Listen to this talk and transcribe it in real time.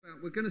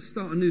We're going to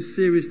start a new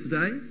series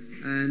today,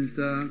 and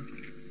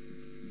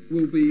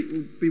we'll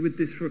be with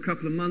this for a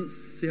couple of months,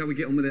 see how we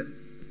get on with it.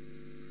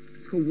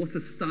 It's called What a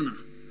Stunner.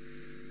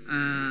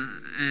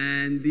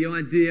 And the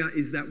idea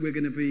is that we're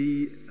going to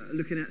be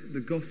looking at the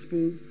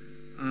gospel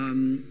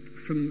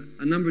from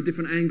a number of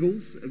different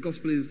angles. The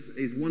gospel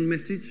is one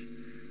message,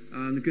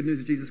 the good news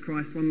of Jesus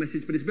Christ, one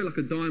message, but it's a bit like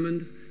a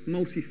diamond,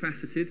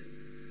 multifaceted,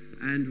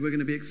 and we're going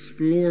to be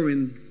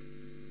exploring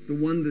the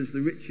wonders,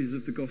 the riches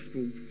of the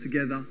gospel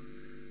together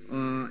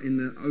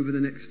over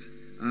the next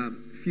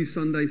few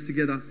Sundays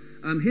together.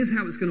 Here's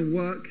how it's going to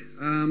work.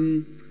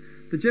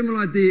 The general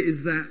idea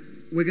is that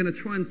we're going to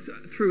try and,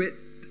 through it,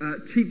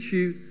 teach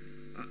you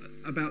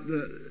about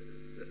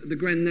the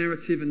grand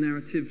narrative and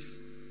narratives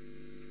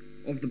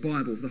of the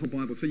Bible, the whole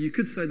Bible. So you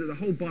could say that the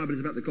whole Bible is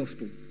about the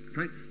gospel.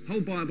 Okay? The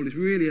whole Bible is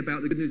really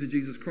about the good news of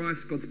Jesus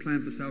Christ, God's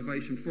plan for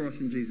salvation for us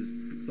in Jesus.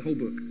 It's the whole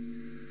book.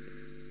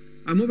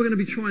 And what we're going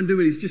to be trying to do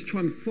is just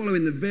try and follow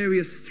in the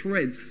various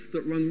threads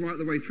that run right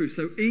the way through.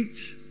 So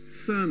each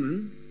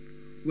sermon,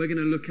 we're going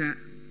to look at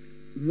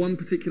one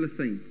particular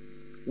theme,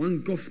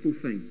 one gospel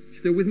theme.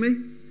 Still with me?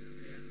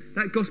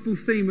 That gospel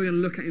theme we're going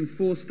to look at in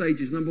 4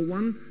 stages. Number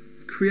 1,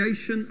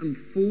 creation and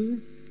fall.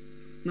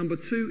 Number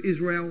 2,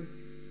 Israel.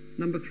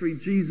 Number 3,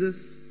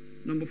 Jesus.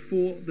 Number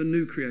 4, the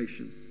new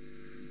creation.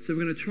 So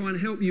we're going to try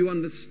and help you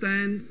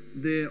understand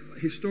the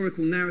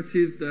historical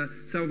narrative, the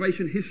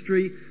salvation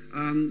history,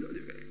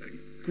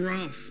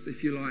 grasp,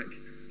 if you like,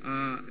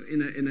 in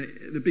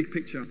the big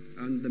picture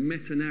and the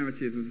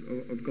meta-narrative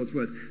of God's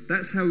Word.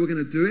 That's how we're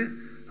going to do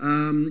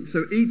it.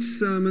 So each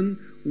sermon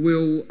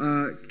will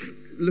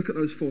look at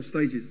those 4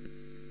 stages.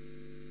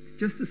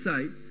 Just to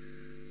say,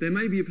 there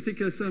may be a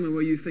particular sermon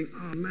where you think,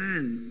 oh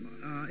man,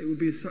 it would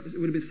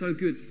have been so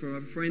good for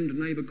a friend, a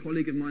neighbour,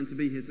 colleague of mine to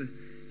be here to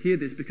hear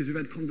this, because we've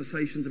had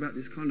conversations about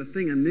this kind of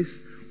thing, and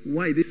this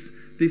way, this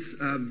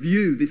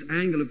view, this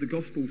angle of the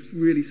gospel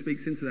really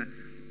speaks into that.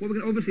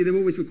 Obviously, they're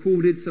always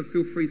recorded, so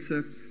feel free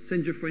to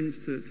send your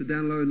friends to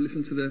download and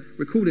listen to the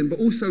recording. But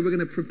also, we're going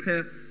to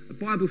prepare a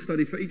Bible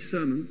study for each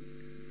sermon,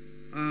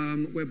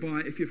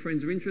 whereby if your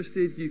friends are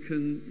interested, you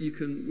can.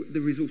 The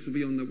resource will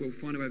be on. We'll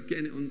find a way of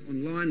getting it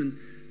online, and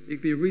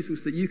it'll be a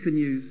resource that you can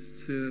use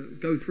to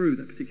go through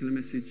that particular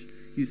message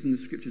using the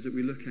scriptures that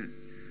we look at.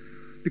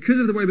 Because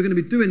of the way we're going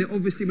to be doing it,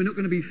 obviously, we're not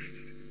going to be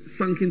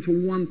sunk into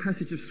one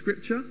passage of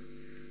scripture,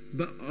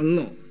 but a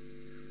lot.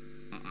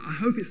 I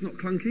hope it's not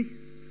clunky.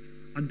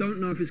 I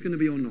don't know if it's going to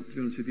be or not, to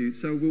be honest with you.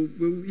 So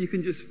you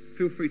can just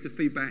feel free to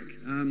feedback.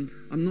 I'm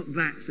not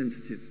that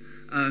sensitive.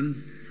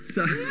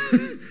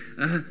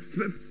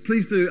 But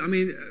please do.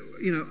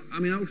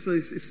 Also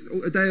it's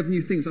a day of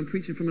new things. I'm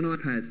preaching from an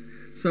iPad.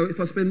 So if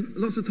I spend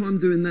lots of time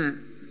doing that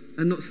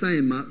and not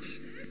saying much,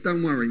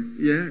 don't worry.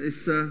 Yeah,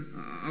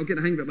 I'll get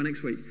the hang of it by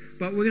next week.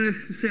 But we're going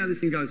to see how this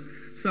thing goes.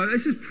 So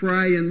let's just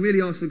pray and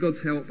really ask for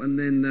God's help, and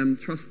then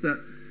trust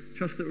that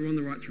we're on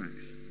the right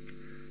tracks.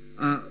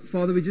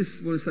 Father, we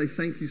just want to say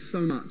thank you so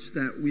much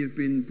that we have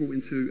been brought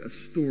into a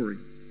story,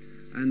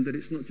 and that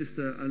it's not just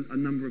a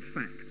number of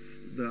facts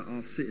that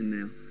are sitting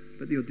there,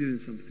 but that you're doing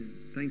something.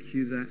 Thank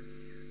you that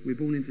we're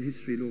born into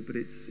history, Lord, but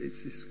it's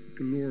this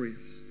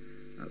glorious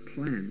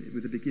plan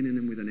with a beginning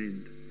and with an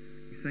end.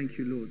 We thank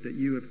you, Lord, that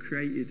you have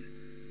created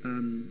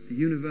the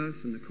universe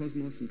and the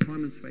cosmos and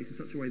time and space in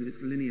such a way that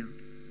it's linear,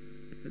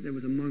 that there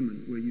was a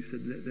moment where you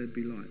said let there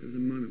be light. There was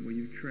a moment where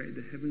you created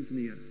the heavens and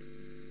the earth.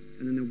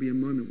 And then there'll be a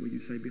moment where you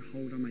say,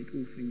 behold, I make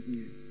all things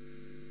new.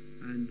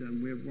 And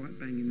we're right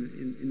bang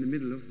in the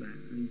middle of that.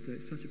 And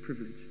it's such a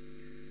privilege.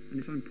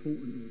 And it's so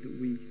important, Lord, that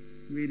we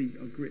really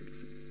are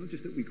gripped. Not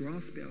just that we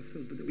grasp it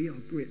ourselves, but that we are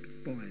gripped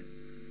by it.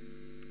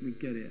 We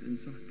get it. And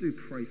so I do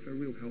pray for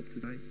real help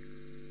today.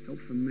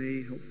 Help for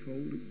me, help for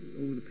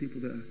all the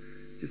people that are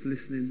just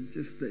listening.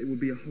 Just that it will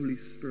be a Holy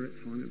Spirit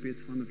time. It will be a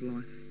time of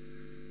life,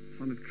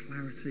 time of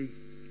clarity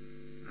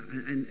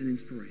and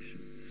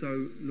inspiration.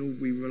 So, Lord,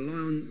 we rely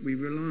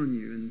on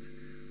you, and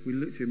we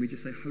look to you and we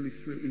just say, Holy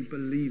Spirit, we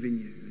believe in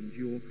you and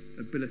your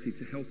ability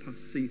to help us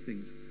see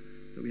things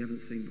that we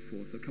haven't seen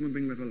before. So come and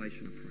bring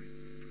revelation, I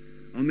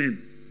pray.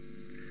 Amen.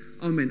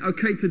 Amen.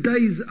 Okay,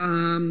 today's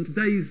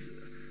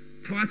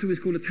title is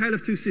called A Tale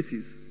of Two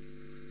Cities.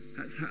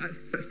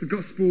 That's the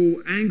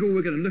gospel angle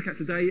we're going to look at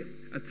today,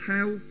 a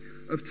tale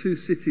of two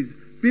cities.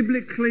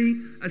 Biblically,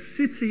 a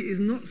city is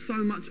not so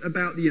much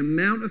about the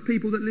amount of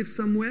people that live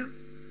somewhere.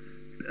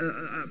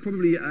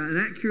 Probably an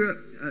accurate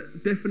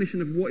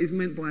definition of what is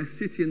meant by a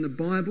city in the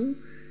Bible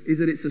is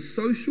that it's a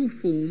social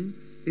form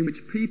in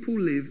which people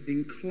live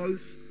in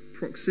close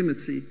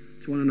proximity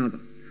to one another.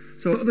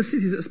 So a lot of the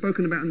cities that are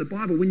spoken about in the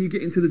Bible, when you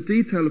get into the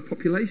detail of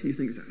population, you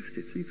think, is that a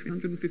city,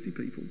 350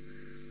 people?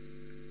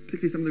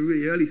 Particularly some of the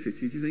really early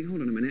cities, you think, hold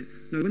on a minute.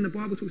 No, when the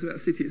Bible talks about a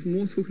city, it's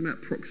more talking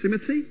about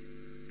proximity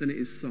than it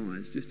is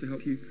size, just to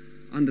help you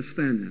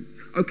understand that.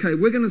 Okay,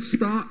 we're going to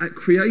start at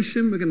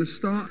creation. We're going to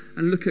start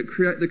and look at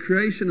the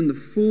creation and the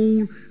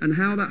fall and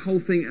how that whole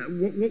thing,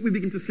 what we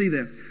begin to see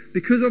there.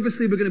 Because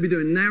obviously we're going to be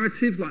doing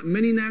narratives, like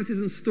many narratives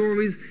and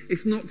stories,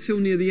 it's not till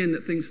near the end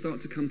that things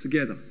start to come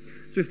together.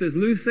 So if there's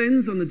loose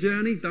ends on the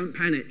journey, don't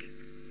panic.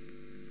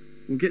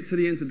 We'll get to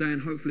the end today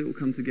and hopefully it will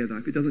come together.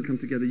 If it doesn't come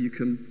together, you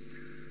can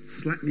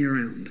slap me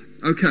around.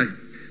 Okay.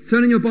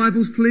 Turn in your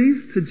Bibles,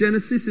 please, to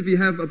Genesis if you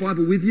have a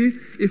Bible with you.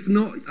 If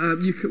not,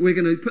 we're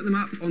going to put them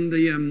up on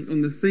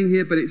the thing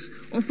here, but it's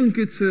often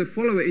good to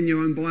follow it in your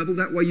own Bible.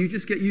 That way you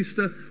just get used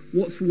to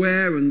what's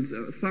where and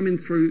thumbing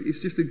through. It's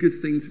just a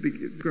good thing to be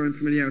growing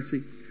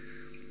familiarity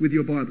with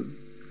your Bible.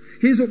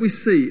 Here's what we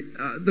see.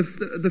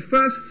 The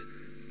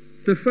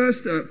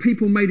first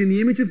people made in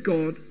the image of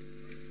God,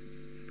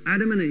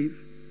 Adam and Eve,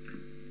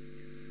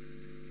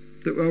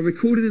 that are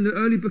recorded in the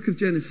early book of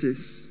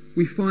Genesis,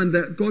 we find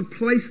that God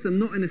placed them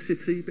not in a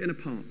city, but in a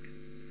park.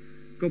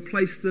 God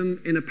placed them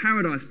in a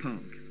paradise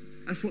park.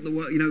 That's what the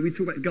word, we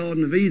talk about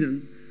Garden of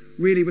Eden.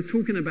 Really, we're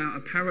talking about a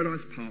paradise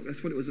park.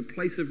 That's what it was, a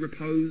place of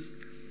repose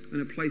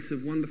and a place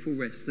of wonderful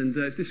rest. And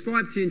it's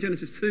described to you in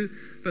Genesis 2,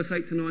 verse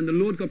 8 to 9. The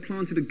Lord God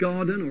planted a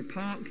garden or a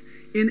park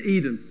in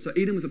Eden. So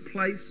Eden was a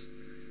place,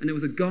 and there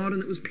was a garden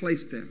that was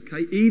placed there.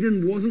 Okay,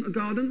 Eden wasn't a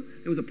garden.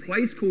 There was a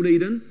place called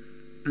Eden,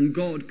 and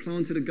God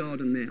planted a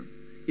garden there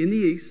in the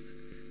east,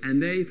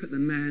 and there he put the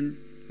man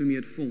whom he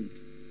had formed.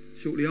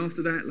 Shortly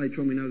after that,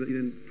 later on we know that he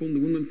then formed the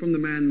woman from the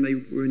man, and they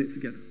were in it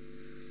together.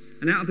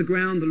 And out of the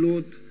ground the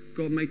Lord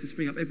God made to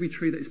spring up every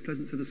tree that is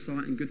pleasant to the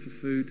sight and good for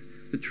food.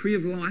 The tree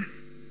of life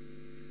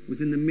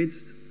was in the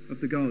midst of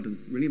the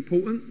garden. Really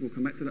important. We'll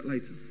come back to that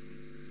later.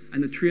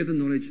 And the tree of the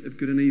knowledge of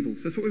good and evil.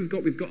 So that's what we've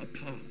got. We've got a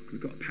park.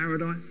 We've got a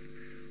paradise.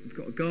 We've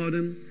got a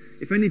garden.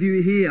 If any of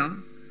you here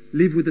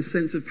live with a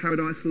sense of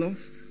paradise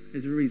lost,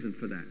 there's a reason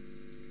for that.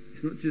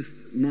 It's not just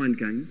mind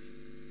games.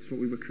 It's what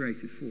we were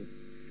created for.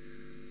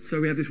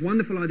 So we have this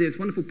wonderful idea, this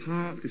wonderful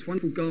park, this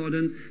wonderful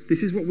garden.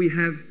 This is what we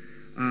have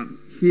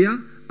here.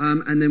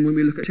 And then when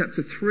we look at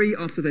chapter 3,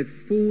 after they've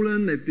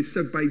fallen, they've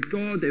disobeyed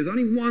God, there's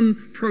only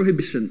one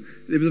prohibition.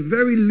 There was a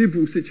very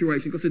liberal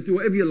situation. God said, do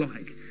whatever you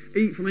like.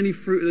 Eat from any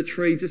fruit of the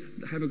tree, just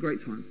have a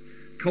great time.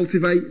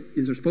 Cultivate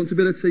is a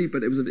responsibility,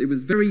 but it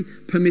was very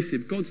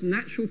permissive. God's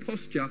natural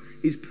posture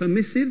is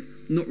permissive,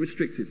 not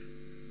restrictive.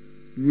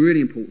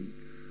 Really important.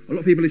 A lot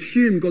of people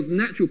assume God's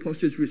natural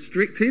posture is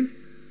restrictive,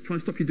 trying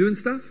to stop you doing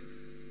stuff,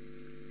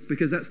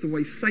 because that's the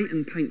way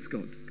Satan paints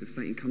God. Because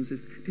Satan comes and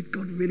says, did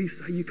God really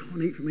say you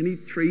can't eat from any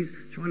trees?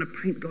 Trying to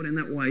paint God in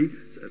that way.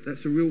 So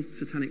that's a real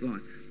satanic lie.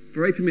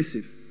 Very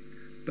permissive.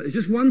 But there's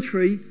just one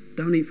tree,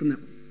 don't eat from that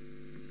one.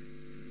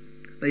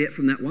 They ate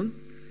from that one.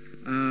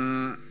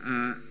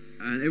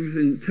 And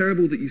everything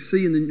terrible that you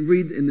see and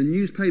read in the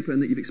newspaper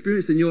and that you've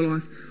experienced in your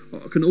life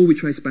can all be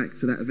traced back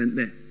to that event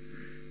there.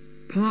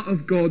 Part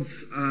of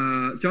God's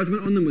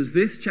judgment on them was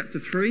this, chapter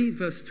 3,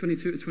 verse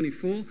 22 to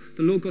 24.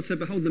 The Lord God said,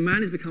 behold, the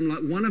man has become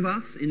like one of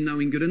us in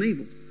knowing good and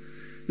evil.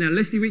 Now,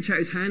 lest he reach out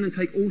his hand and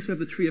take also of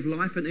the tree of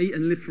life and eat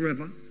and live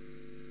forever.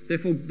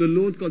 Therefore, the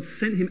Lord God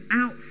sent him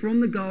out from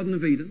the Garden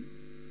of Eden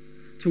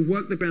to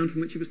work the ground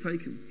from which he was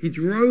taken. He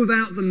drove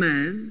out the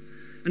man,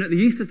 and at the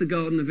east of the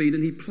Garden of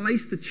Eden, he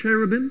placed a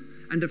cherubim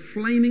and a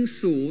flaming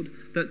sword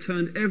that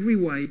turned every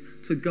way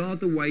to guard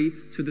the way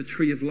to the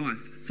tree of life.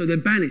 So they're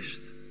banished.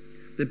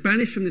 They're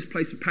banished from this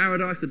place of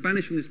paradise. They're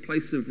banished from this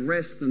place of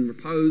rest and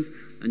repose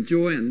and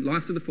joy and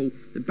life to the full.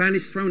 They're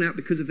banished, thrown out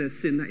because of their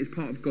sin. That is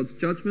part of God's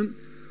judgment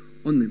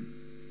on them.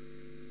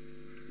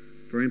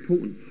 Very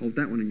important. Hold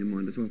that one in your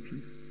mind as well,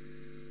 please.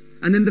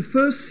 And then the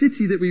first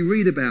city that we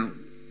read about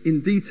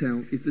in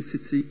detail is the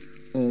city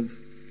of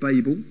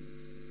Babel.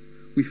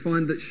 We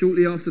find that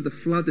shortly after the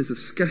flood, there's a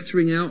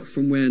scattering out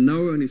from where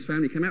Noah and his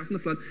family came out from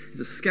the flood.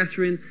 There's a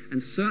scattering,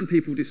 and certain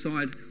people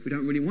decide we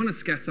don't really want to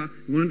scatter,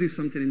 we want to do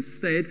something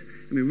instead.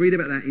 And we read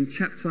about that in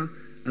chapter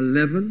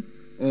 11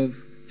 of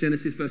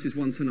Genesis, verses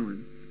 1 to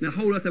 9. Now, the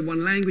whole earth had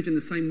one language and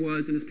the same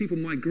words, and as people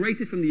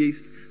migrated from the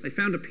east, they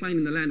found a plain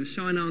in the land of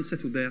Shinar and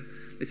settled there.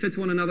 They said to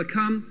one another,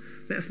 come,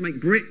 let us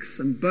make bricks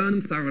and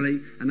burn them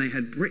thoroughly. And they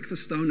had brick for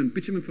stone and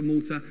bitumen for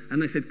mortar.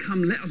 And they said,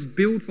 come, let us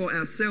build for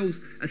ourselves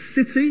a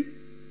city.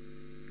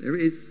 There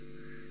it is.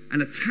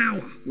 And a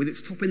tower with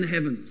its top in the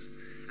heavens.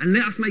 And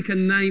let us make a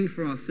name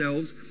for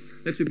ourselves,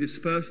 lest we be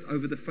dispersed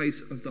over the face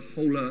of the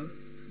whole earth.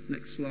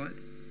 Next slide.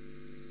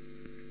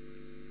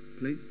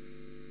 Please.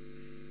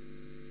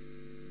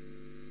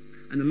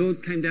 And the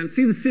Lord came down to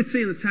see the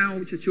city and the tower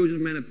which the children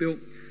of men have built.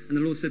 And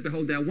the Lord said,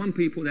 behold, they are one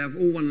people, they have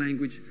all one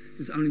language.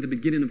 This is only the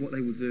beginning of what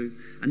they will do.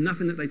 And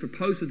nothing that they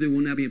propose to do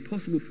will now be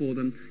impossible for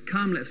them.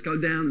 Come, let us go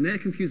down, and there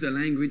confuse their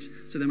language,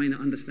 so they may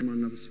not understand one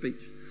another's speech.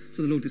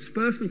 So the Lord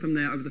dispersed them from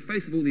there over the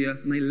face of all the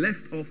earth, and they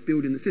left off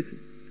building the city.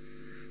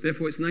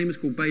 Therefore its name is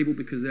called Babel,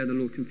 because there the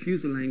Lord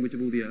confused the language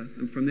of all the earth.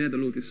 And from there the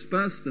Lord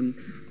dispersed them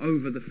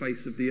over the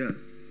face of the earth.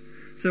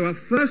 So our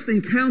first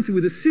encounter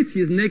with the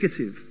city is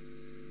negative.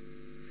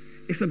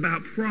 It's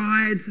about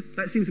pride.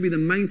 That seems to be the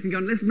main thing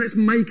going. Let's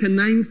make a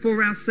name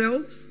for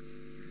ourselves.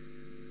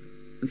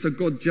 And so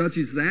God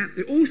judges that.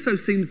 It also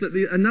seems that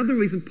another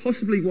reason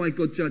possibly why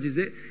God judges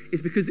it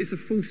is because it's a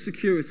false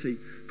security.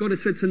 God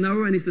has said to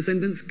Noah and his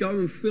descendants, go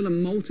and fill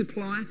and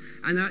multiply.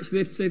 And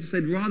actually they've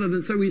said, rather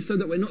than so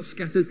that we're not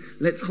scattered,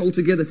 let's hold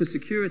together for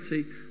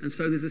security. And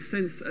so there's a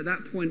sense at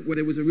that point where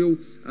there was a real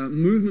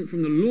movement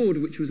from the Lord,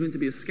 which was meant to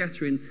be a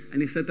scattering.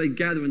 And he said they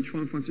gather and try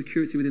and find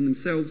security within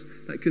themselves.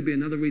 That could be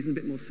another reason, a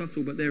bit more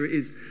subtle, but there it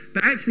is.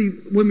 But actually,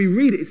 when we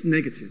read it, it's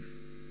negative.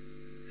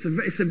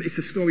 It's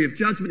a story of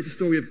judgment. It's a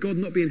story of God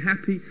not being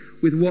happy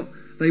with what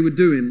they were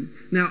doing.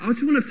 Now, I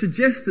just want to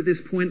suggest at this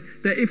point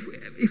that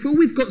if all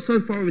we've got so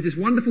far is this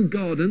wonderful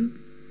garden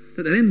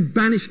that they're then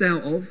banished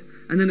out of,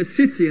 and then a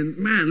city, and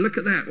man, look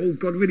at that, oh,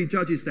 God really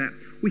judges that,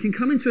 we can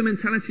come into a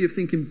mentality of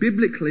thinking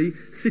biblically,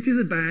 cities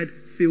are bad,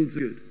 fields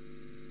are good.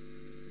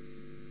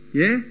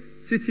 Yeah?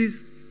 Cities,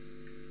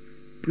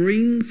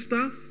 green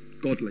stuff,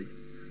 godly.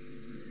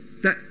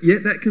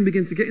 That can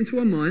begin to get into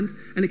our mind,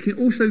 and it can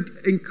also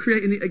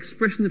create an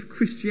expression of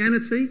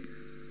Christianity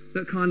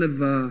that kind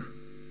of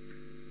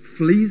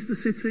flees the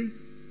city.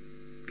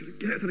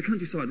 Get out to the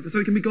countryside, so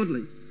it can be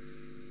godly.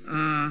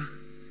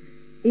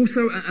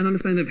 Also, an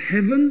understanding of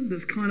heaven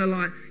that's kind of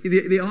like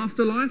the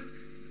afterlife.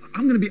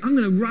 I'm going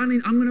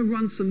to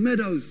run some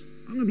meadows.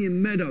 I'm going to be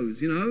in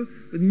meadows,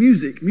 with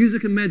music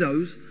and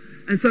meadows,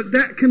 and so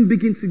that can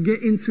begin to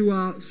get into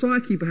our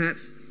psyche.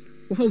 Perhaps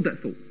we'll hold that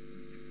thought.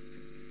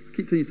 I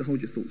keep telling you to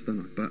hold your thoughts,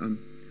 don't I?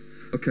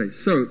 But okay,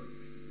 so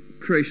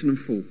creation and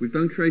fall. We've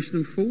done creation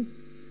and fall.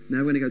 Now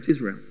we're going to go to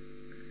Israel.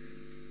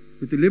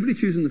 We're deliberately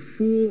choosing the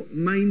four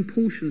main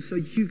portions so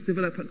you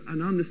develop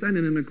an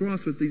understanding and a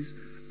grasp of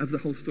the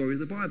whole story of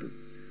the Bible.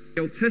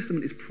 The Old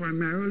Testament is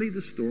primarily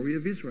the story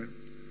of Israel.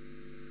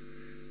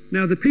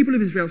 Now, the people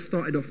of Israel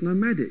started off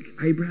nomadic.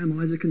 Abraham,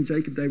 Isaac, and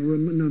Jacob, they were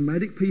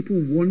nomadic people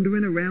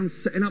wandering around,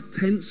 setting up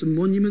tents and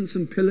monuments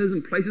and pillars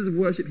and places of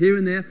worship here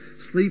and there,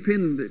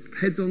 sleeping,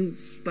 heads on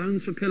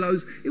stones for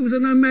pillows. It was a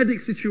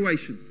nomadic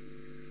situation.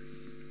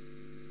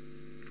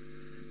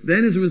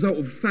 Then, as a result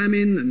of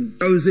famine and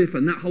Joseph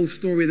and that whole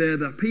story there,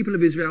 the people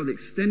of Israel, the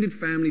extended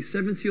family,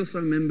 70 or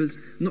so members,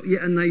 not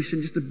yet a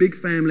nation, just a big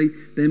family,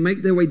 they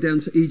make their way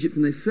down to Egypt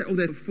and they settle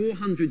there for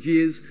 400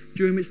 years,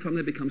 during which time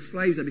they become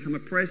slaves, they become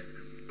oppressed.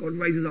 God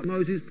raises up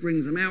Moses,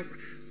 brings them out.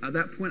 At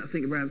that point, I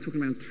think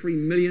talking around 3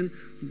 million,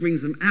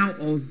 brings them out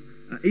of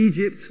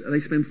Egypt.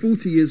 They spend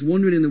 40 years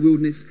wandering in the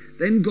wilderness.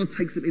 Then God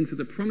takes them into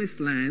the promised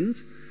land.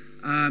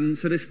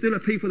 So there's still a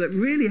people that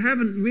really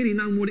haven't really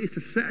known what it is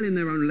to settle in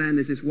their own land.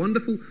 There's this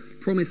wonderful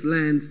promised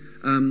land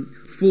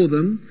for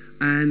them.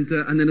 And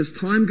then as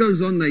time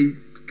goes on, they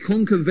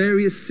conquer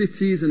various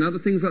cities and other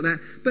things like that.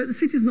 But the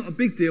city's not a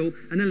big deal.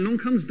 And then along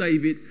comes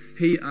David.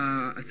 He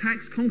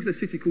conquers a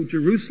city called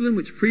Jerusalem,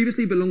 which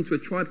previously belonged to a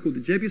tribe called the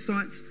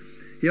Jebusites.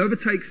 He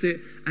overtakes it,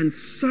 and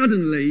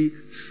suddenly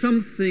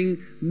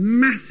something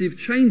massive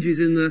changes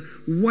in the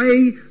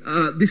way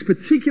this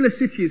particular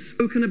city is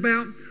spoken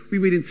about. We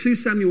read in 2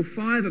 Samuel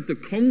 5 of the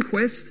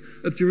conquest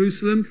of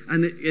Jerusalem,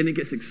 and it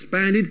gets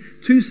expanded.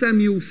 2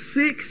 Samuel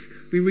 6,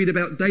 we read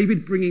about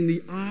David bringing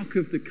the Ark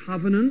of the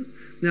Covenant.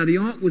 Now, the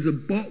Ark was a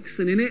box,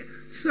 and in it,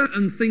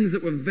 certain things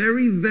that were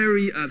very,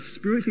 very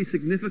spiritually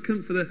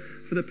significant for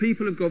the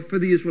people of God, for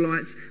the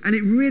Israelites, and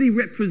it really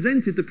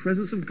represented the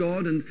presence of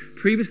God. And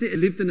previously, it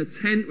lived in a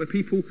tent where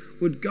people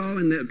would go,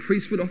 and the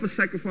priests would offer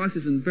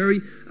sacrifices and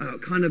very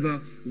kind of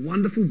a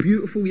wonderful,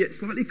 beautiful, yet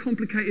slightly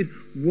complicated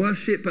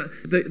worship. But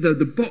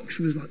the box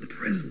was like the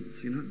presence,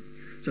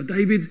 So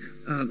David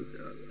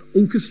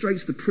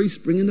orchestrates the priests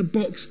bringing the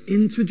box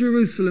into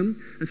Jerusalem.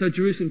 And so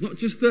Jerusalem's not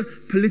just the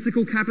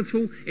political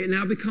capital, it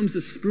now becomes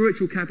the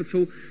spiritual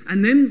capital.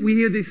 And then we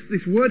hear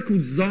this word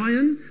called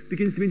Zion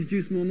begins to be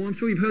introduced more and more. I'm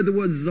sure you've heard the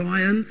word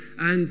Zion.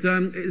 And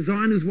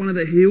Zion is one of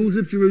the hills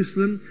of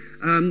Jerusalem,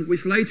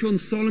 which later on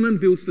Solomon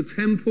builds the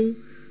temple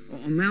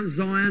on Mount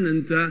Zion,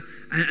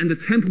 and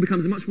the temple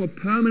becomes a much more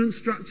permanent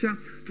structure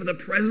for the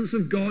presence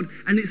of God.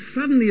 And it's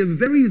suddenly a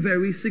very,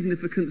 very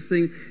significant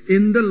thing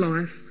in the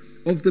life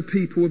of the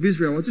people of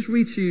Israel. I'll just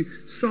read to you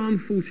Psalm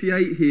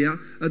 48 here,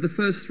 the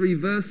first 3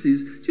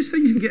 verses, just so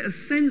you can get a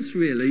sense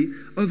really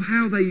of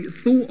how they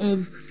thought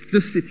of the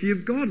city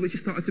of God, which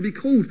is started to be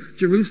called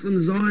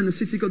Jerusalem, Zion, the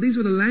city of God. These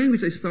were the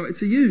language they started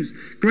to use.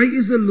 Great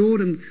is the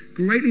Lord and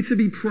greatly to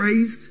be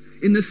praised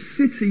in the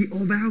city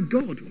of our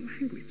God. What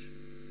language?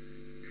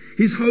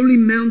 His holy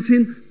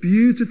mountain,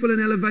 beautiful in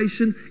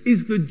elevation,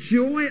 is the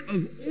joy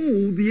of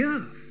all the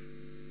earth.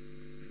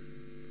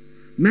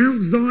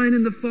 Mount Zion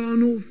in the far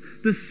north,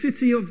 the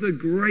city of the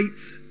great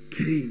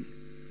King.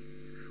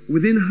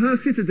 Within her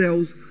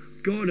citadels,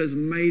 God has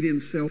made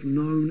himself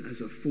known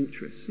as a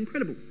fortress. It's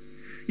incredible.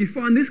 You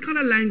find this kind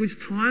of language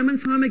time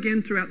and time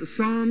again throughout the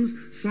Psalms,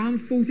 Psalm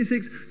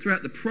 46,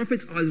 throughout the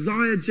prophets,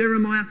 Isaiah,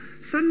 Jeremiah.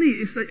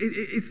 Suddenly,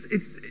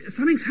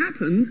 something's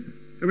happened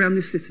around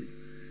this city.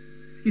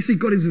 You see,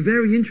 God is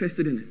very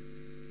interested in it.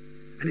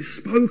 And it's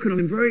spoken of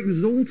in very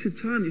exalted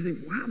terms. You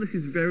think, wow, this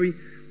is very,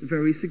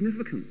 very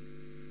significant.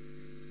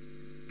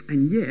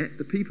 And yet,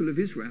 the people of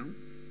Israel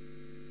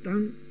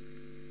don't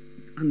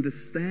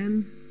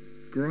understand,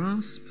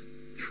 grasp,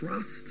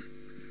 trust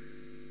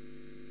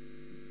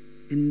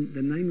in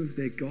the name of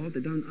their God. They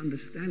don't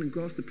understand and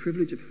grasp the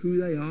privilege of who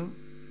they are.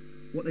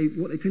 What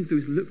they tend to do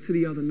is look to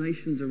the other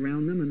nations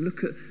around them and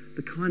look at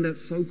the kind of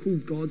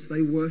so-called gods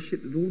they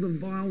worshipped with all the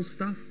vile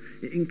stuff.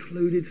 It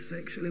included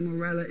sexual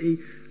immorality,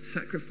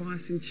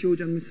 sacrificing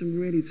children, with some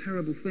really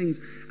terrible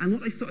things. And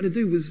what they started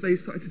to do was they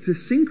started to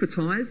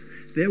syncretize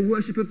their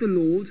worship of the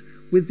Lord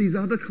with these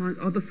other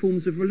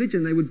forms of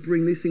religion. They would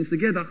bring these things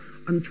together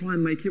and try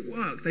and make it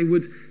work. They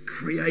would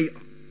create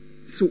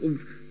sort of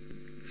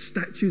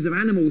statues of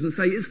animals and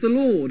say it's the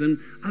Lord and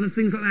other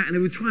things like that, and they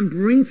would try and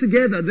bring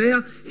together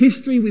their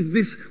history with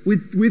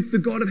the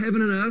God of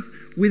heaven and earth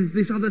with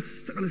this other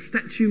kind of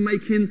statue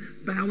making,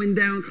 bowing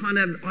down kind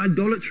of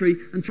idolatry,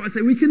 and try to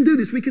say we can do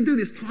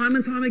this time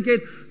and time again.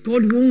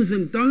 God warns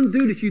them, don't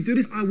do this. You do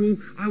this, I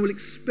will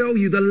expel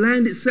you. The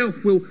land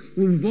itself will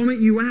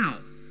vomit you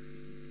out.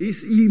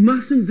 You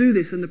mustn't do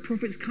this. And the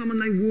prophets come and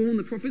they warn,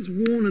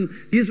 and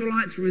the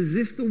Israelites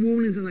resist the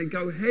warnings and they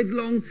go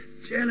headlong,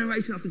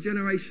 generation after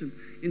generation,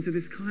 into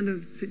this kind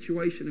of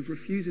situation of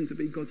refusing to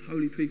be God's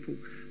holy people,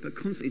 but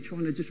constantly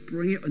trying to just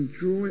bring it and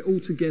draw it all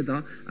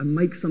together and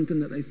make something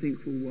that they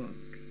think will work.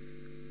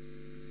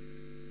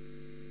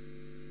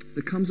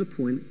 There comes a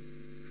point,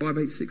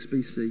 586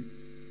 BC,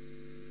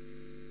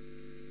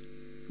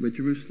 where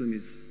Jerusalem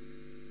is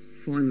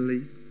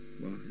finally,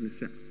 well, in a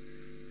sense,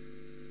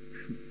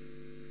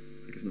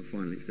 it's not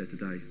finally, it's there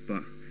today, but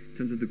in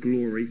terms of the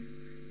glory,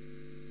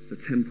 the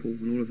temple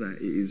and all of that,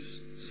 it is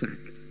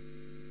sacked.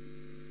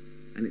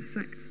 And it's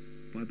sacked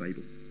by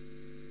Babel,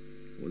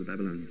 or the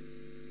Babylonians.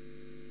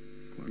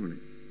 It's quite ironic.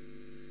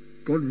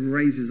 God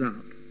raises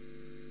up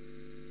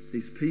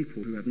these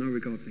people who have no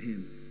regard for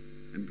him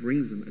and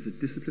brings them as a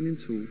disciplining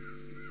tool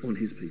on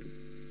his people.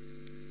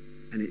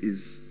 And it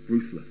is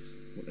ruthless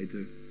what they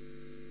do.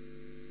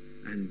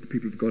 And the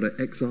people of God are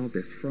exiled,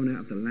 they're thrown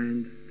out of the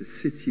land, the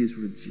city is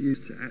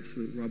reduced to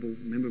absolute rubble.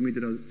 Remember when we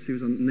did a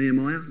series on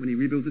Nehemiah, when he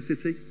rebuilds the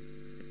city?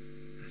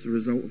 That's the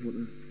result of what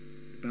the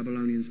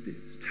Babylonians did.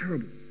 It's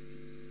terrible.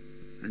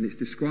 And it's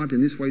described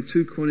in this way,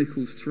 2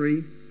 Chronicles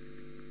 3,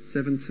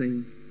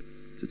 17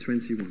 to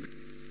 21.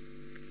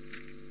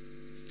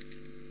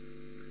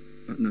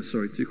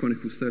 2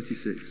 Chronicles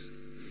 36,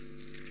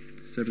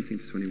 17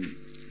 to 21.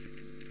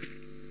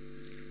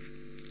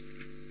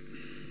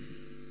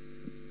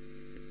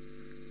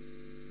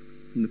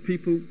 And the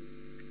people,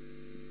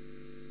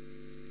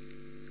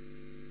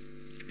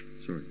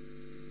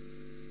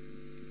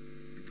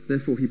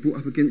 therefore he brought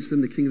up against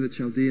them the king of the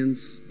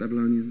Chaldeans,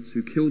 Babylonians,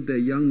 who killed their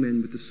young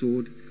men with the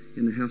sword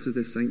in the house of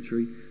their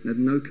sanctuary, and had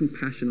no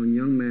compassion on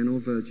young man or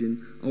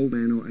virgin, old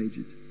man or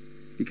aged.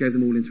 He gave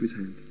them all into his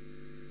hand.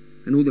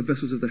 And all the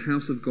vessels of the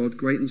house of God,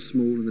 great and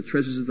small, and the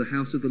treasures of the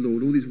house of the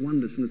Lord, all these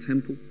wonders from the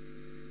temple,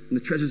 and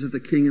the treasures of the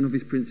king and of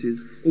his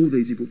princes, all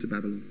these he brought to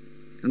Babylon.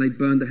 And they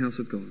burned the house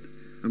of God,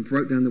 and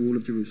broke down the wall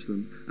of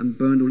Jerusalem, and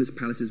burned all its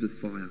palaces with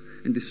fire,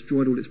 and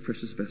destroyed all its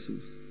precious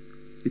vessels.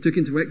 He took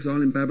into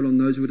exile in Babylon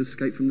those who had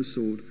escaped from the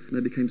sword, and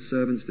they became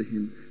servants to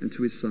him and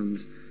to his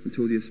sons,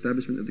 until the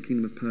establishment of the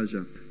kingdom of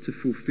Persia, to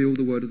fulfill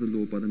the word of the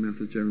Lord by the mouth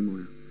of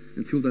Jeremiah,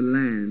 until the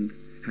land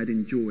had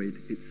enjoyed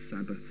its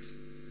Sabbaths.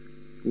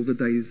 All the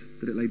days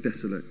that it lay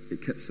desolate,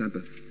 it kept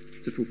Sabbath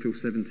to fulfill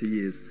 70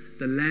 years.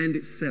 The land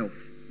itself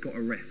got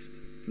a rest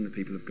from the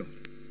people of God.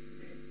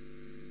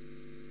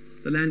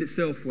 The land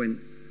itself went,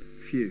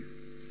 phew,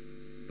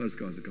 those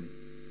guys are gone.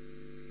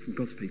 From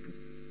God's people.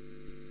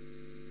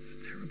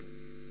 It's terrible.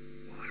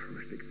 What a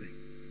horrific thing.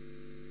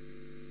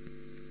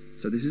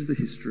 So this is the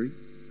history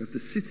of the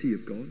city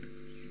of God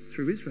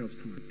through Israel's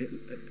time.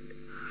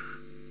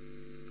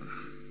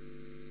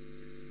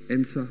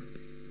 Enter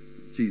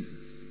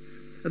Jesus.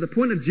 At the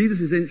point of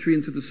Jesus' entry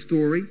into the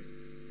story,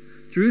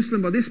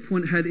 Jerusalem by this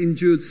point had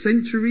endured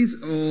centuries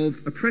of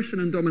oppression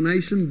and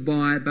domination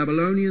by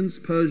Babylonians,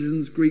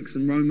 Persians, Greeks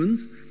and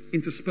Romans,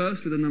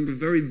 interspersed with a number of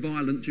very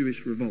violent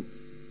Jewish revolts.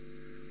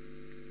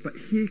 But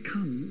here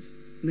comes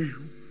now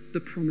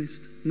the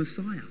promised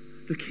Messiah,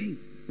 the King.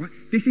 Right?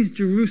 This is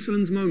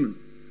Jerusalem's moment.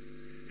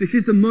 This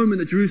is the moment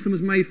that Jerusalem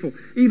was made for.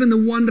 Even the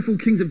wonderful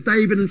kings of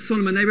David and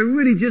Solomon, they were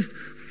really just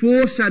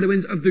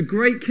foreshadowings of the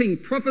great King,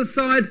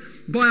 prophesied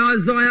by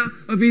Isaiah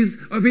of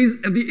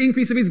the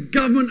increase of his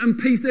government and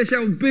peace. There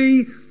shall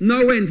be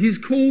no end. He's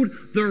called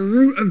the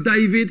root of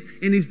David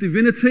in his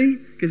divinity,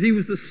 because he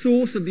was the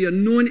source of the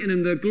anointing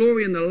and the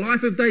glory and the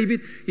life of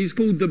David. He's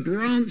called the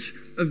branch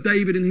of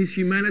David in his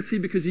humanity,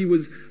 because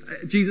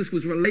Jesus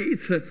was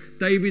related to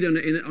David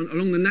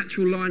along the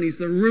natural line. He's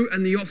the root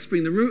and the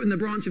offspring, the root and the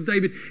branch of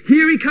David.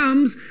 Here he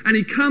comes, and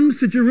he comes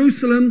to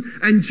Jerusalem,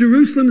 and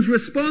Jerusalem's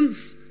response,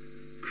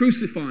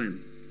 crucify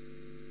him.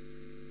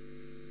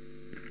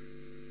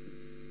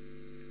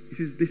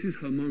 This is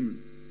her moment.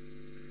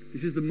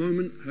 This is the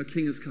moment her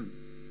king has come.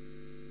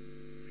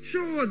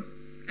 Sure,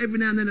 every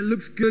now and then it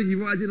looks good. He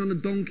rides in on a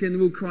donkey and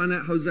they're all crying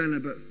out, Hosanna.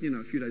 But,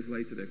 a few days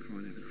later they're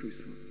crying out,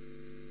 crucify him.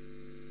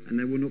 And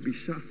they will not be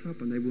shut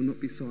up and they will not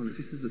be silenced.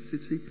 This is the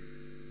city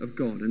of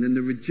God. And then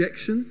the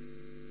rejection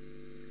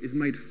is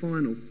made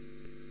final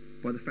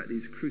by the fact that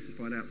he's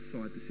crucified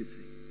outside the city.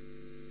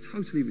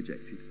 Totally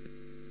rejected.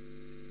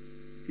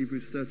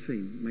 Hebrews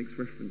 13 makes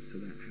reference to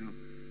that, how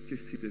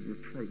just the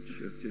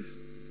reproach of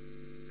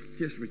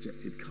just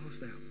rejected,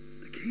 cast out,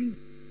 the King,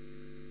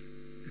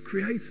 the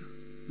Creator,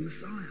 the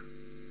Messiah.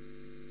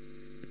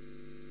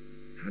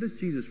 How does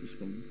Jesus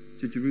respond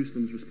to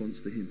Jerusalem's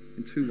response to him?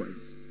 In two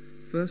ways.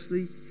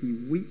 Firstly, he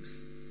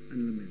weeps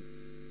and laments.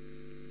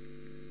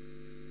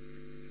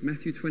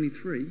 Matthew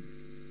 23,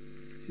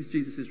 this is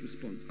Jesus'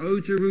 response. "O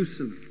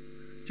Jerusalem,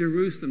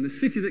 Jerusalem, the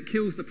city that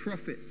kills the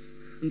prophets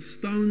and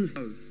stones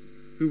those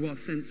who are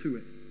sent to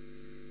it.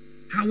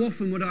 How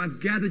often would I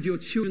have gathered your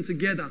children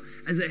together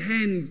as a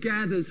hen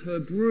gathers her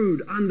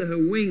brood under her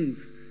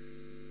wings,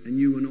 and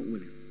you were not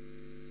willing.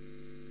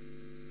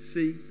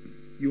 See,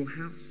 your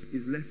house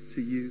is left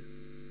to you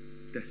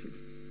desolate."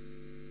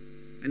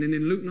 And then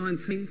in Luke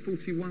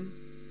 19:41,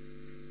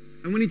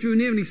 "And when he drew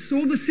near and he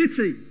saw the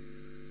city,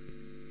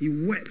 he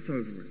wept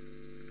over it."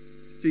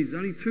 Jesus,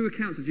 only two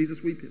accounts of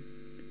Jesus weeping.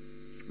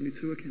 Only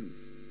two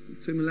accounts.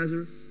 The tomb of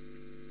Lazarus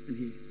and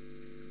here.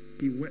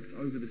 He wept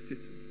over the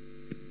city.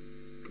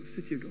 It's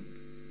the city of God.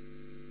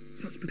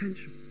 Such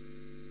potential.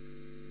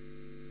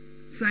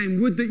 Saying,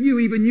 "Would that you,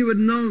 even you, had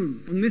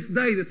known on this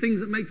day the things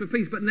that make for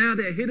peace, but now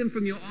they're hidden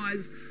from your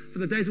eyes. For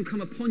the days will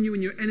come upon you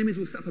and your enemies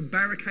will set up a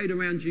barricade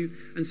around you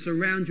and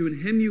surround you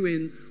and hem you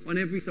in on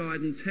every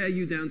side and tear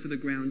you down to the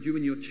ground, you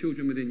and your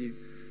children within you.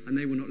 And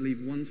they will not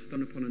leave one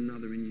stone upon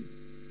another in you,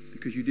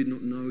 because you did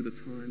not know the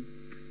time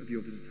of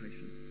your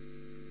visitation."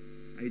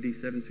 AD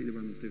 70, the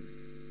Romans do it.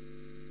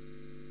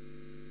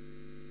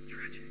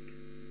 Tragic.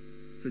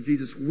 So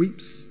Jesus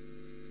weeps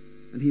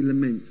and he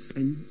laments,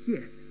 and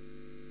yet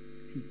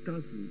he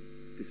doesn't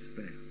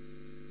despair.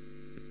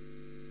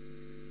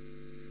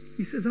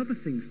 He says other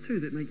things too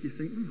that make you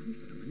think, oh, hold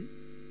on a minute.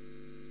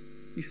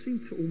 You seem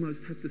to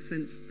almost have the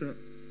sense that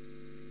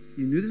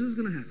you knew this was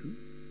going to happen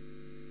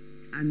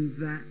and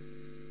that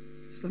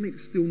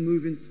something's still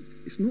moving.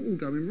 It's not all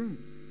going wrong.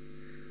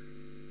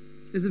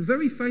 There's a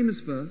very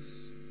famous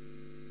verse.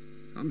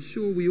 I'm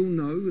sure we all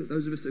know,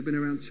 those of us that have been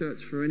around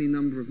church for any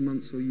number of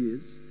months or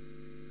years.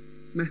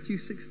 Matthew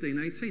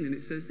 16:18, and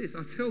it says this: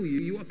 "I tell you,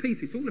 you are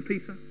Peter." He's talking to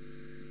Peter.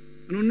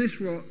 "And on this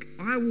rock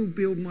I will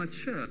build my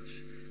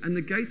church, and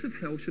the gates of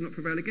hell shall not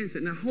prevail against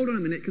it." Now hold on a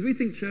minute, because we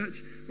think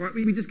church, right?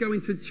 We just go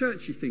into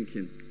churchy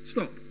thinking.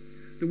 Stop.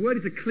 The word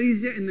is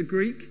ecclesia in the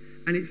Greek,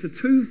 and it's a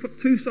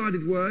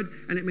two-sided word,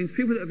 and it means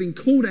people that have been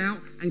called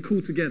out and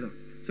called together.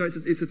 So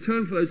it's a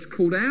term for those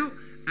called out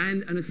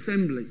and an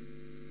assembly.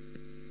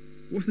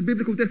 What's the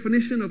biblical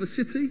definition of a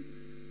city?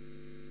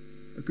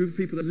 A group of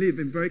people that live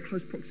in very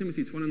close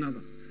proximity to one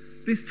another.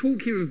 This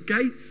talk here of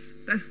gates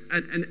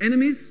and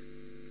enemies,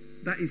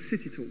 that is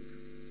city talk.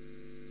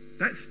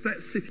 That's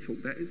city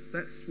talk.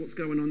 That's what's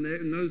going on there.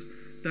 In those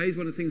days,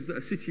 one of the things that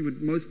a city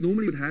would most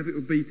normally would have, it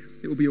would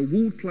be a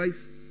walled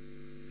place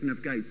and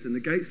have gates. And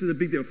the gates are the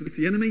big deal. If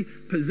the enemy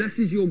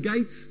possesses your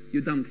gates,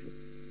 you're done for.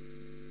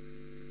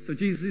 So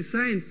Jesus is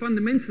saying,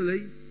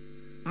 fundamentally,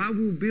 I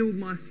will build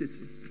my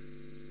city,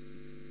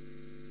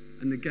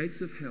 and the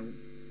gates of hell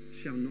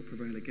shall not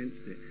prevail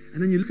against it.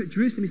 And then you look at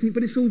Jerusalem, you think,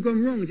 but it's all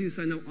gone wrong. And Jesus is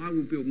saying, no, I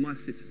will build my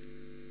city.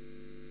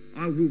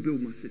 I will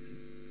build my city.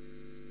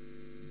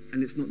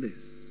 And it's not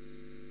this.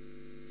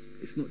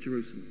 It's not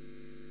Jerusalem.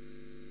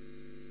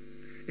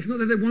 It's not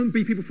that there won't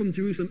be people from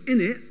Jerusalem in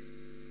it,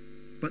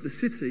 but the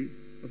city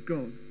of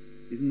God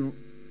is not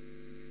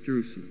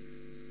Jerusalem.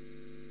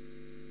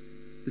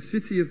 The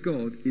city of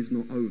God is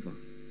not over.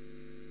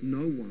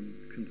 No one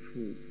can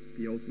thwart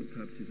the ultimate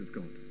purposes of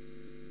God.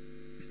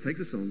 Which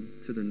takes us on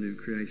to the new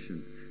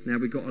creation. Now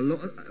we've got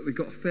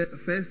a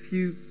fair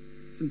few,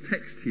 some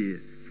text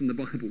here from the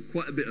Bible,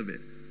 quite a bit of it.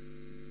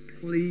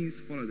 Please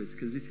follow this,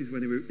 because this is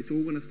when it's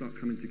all going to start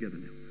coming together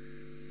now.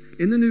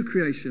 In the new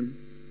creation,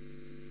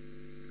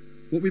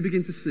 what we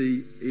begin to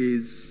see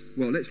is,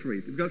 well, let's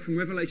read. We go from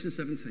Revelation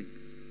 17.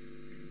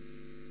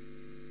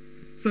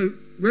 So,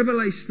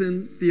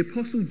 Revelation, the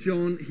Apostle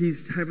John,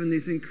 he's having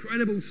this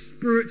incredible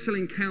spiritual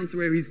encounter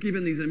where he's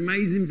given these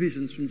amazing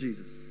visions from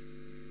Jesus.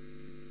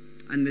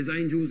 And there's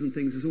angels and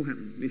things, it's all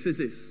happening. And he says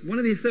this: one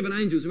of the seven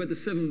angels who had the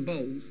seven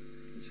bowls,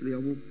 actually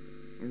I'll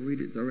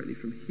read it directly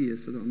from here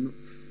so that I'm not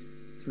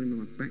turning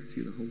my back to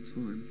you the whole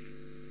time.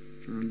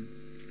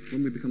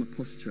 When we become a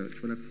posh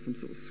church, we'll have some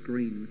sort of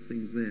screen with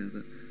things there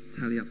that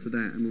tally up to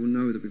that, and we'll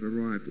know that we've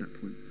arrived at that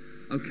point.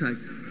 Okay,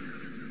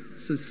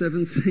 so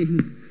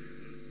 17,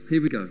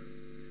 here we go.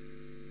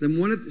 Then so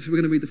we're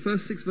going to read the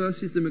first 6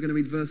 verses, then we're going to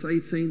read verse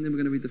 18, then we're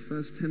going to read the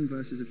first 10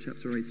 verses of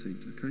chapter 18,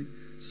 okay?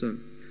 So,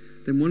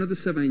 then one of the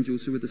 7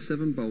 angels who had the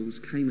 7 bowls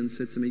came and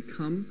said to me,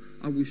 "Come,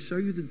 I will show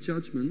you the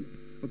judgment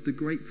of the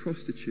great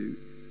prostitute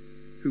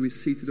who is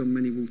seated on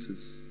many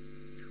waters,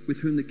 with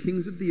whom the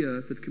kings of the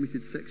earth have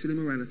committed sexual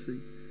immorality,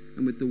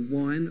 and with the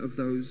wine of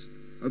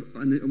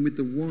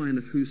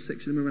whose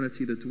sexual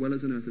immorality the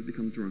dwellers on earth have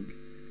become drunk."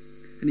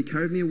 And he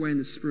carried me away in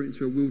the spirit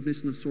into a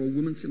wilderness, and I saw a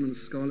woman sitting on a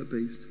scarlet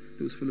beast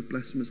that was full of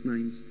blasphemous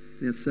names, and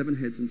he had 7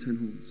 heads and 10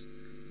 horns.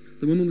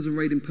 The woman was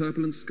arrayed in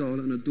purple and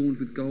scarlet and adorned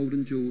with gold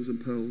and jewels and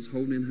pearls,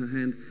 holding in her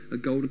hand a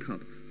golden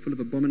cup full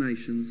of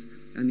abominations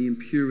and the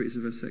impurities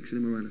of her sexual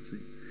immorality.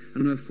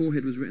 and on her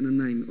forehead was written a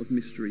name of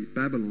mystery,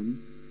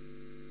 Babylon,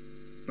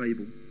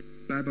 Babel,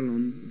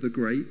 Babylon the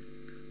Great,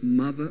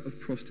 mother of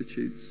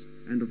prostitutes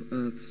and of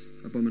earth's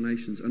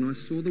abominations. And I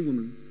saw the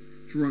woman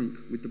drunk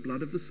with the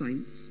blood of the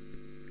saints,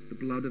 the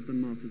blood of the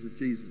martyrs of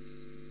Jesus.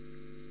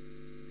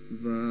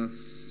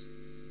 Verse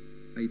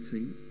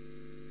 18.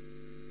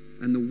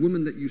 And the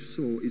woman that you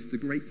saw is the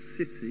great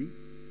city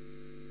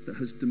that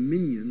has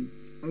dominion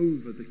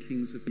over the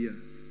kings of the earth.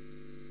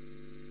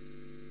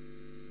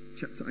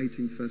 Chapter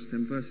 18, first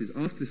 10 verses.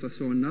 After this I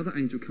saw another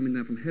angel coming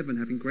down from heaven,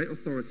 having great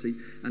authority,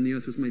 and the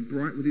earth was made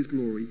bright with his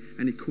glory.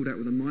 And he called out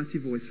with a mighty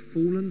voice,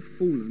 Fallen,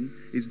 fallen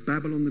is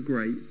Babylon the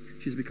Great.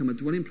 She has become a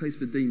dwelling place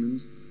for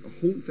demons, a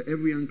haunt for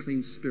every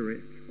unclean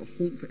spirit, a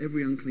haunt for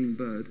every unclean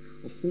bird,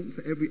 a haunt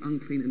for every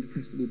unclean and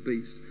detestable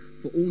beast.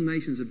 For all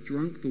nations have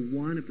drunk the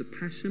wine of the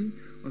passion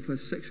of her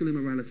sexual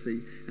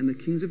immorality, and the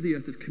kings of the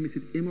earth have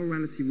committed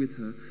immorality with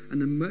her,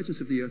 and the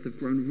merchants of the earth have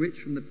grown rich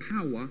from the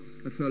power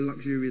of her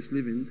luxurious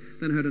living.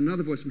 Then I heard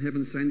another voice from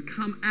heaven saying,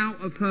 Come out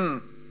of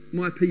her,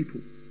 my people,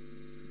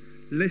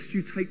 lest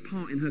you take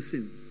part in her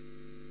sins,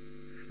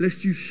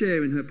 lest you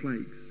share in her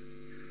plagues.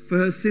 For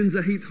her sins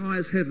are heaped high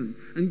as heaven,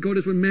 and God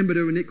has remembered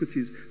her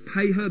iniquities.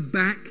 Pay her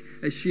back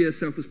as she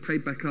herself has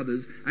paid back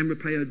others, and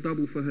repay her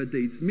double for her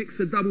deeds. Mix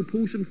a double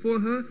portion for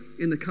her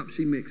in the cup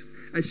she mixed.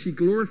 As she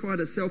glorified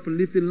herself and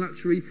lived in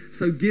luxury,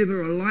 so give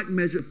her a like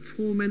measure of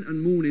torment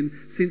and mourning,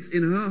 since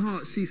in her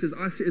heart she says,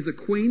 I sit as a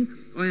queen,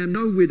 I am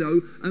no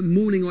widow, and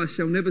mourning I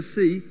shall never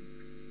see.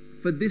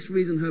 For this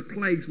reason her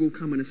plagues will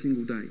come in a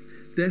single day,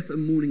 death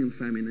and mourning and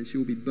famine, and she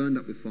will be burned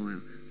up with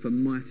fire. For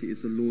mighty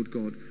is the Lord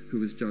God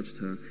who has judged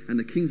her. And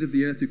the kings of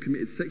the earth who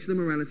committed sexual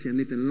immorality and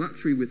lived in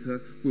luxury with her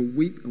will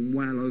weep and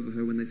wail over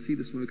her when they see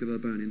the smoke of her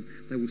burning.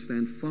 They will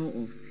stand far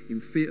off in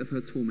fear of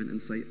her torment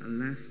and say,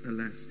 Alas,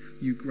 alas,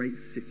 you great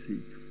city,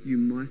 you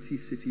mighty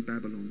city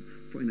Babylon,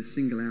 for in a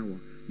single hour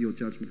your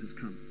judgment has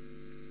come.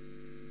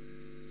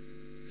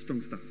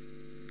 Strong stuff.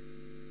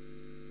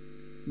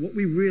 What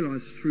we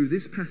realise through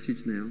this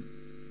passage now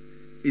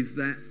is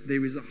that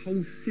there is a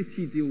whole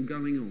city deal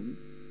going on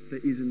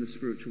that is in the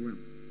spiritual realm.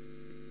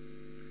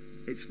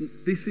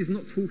 This is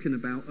not talking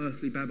about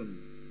earthly Babylon.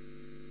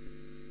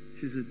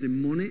 This is a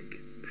demonic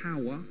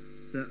power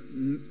that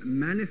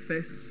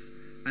manifests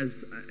as,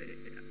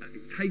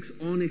 takes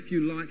on, if you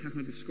like, how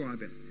can I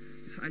describe it?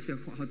 It's actually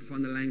quite hard to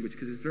find the language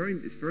because it's very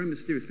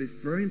mysterious, but it's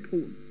very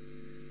important.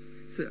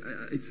 So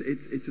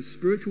it's a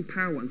spiritual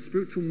power and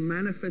spiritual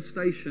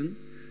manifestation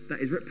that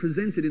is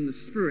represented in the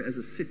spirit as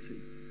a city,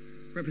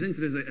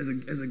 represented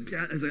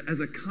as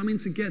a coming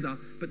together,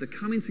 but the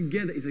coming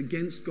together is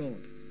against God.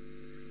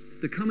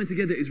 The coming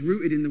together is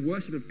rooted in the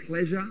worship of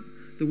pleasure,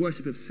 the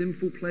worship of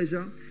sinful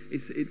pleasure.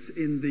 It's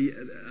in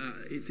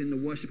the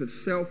worship of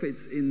self.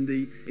 It's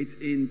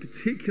in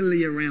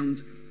particularly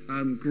around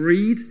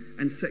greed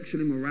and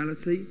sexual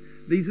immorality.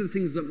 These are the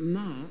things that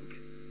mark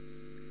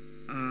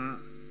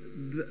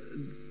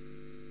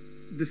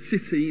the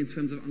city in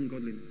terms of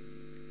ungodliness.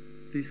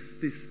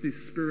 This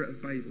spirit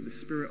of Babel, this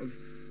spirit of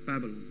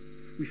Babylon.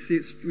 We see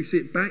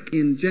it back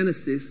in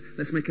Genesis.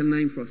 Let's make a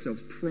name for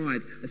ourselves.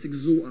 Pride. Let's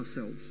exalt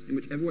ourselves in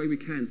whichever way we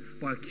can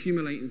by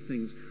accumulating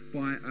things,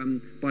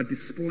 by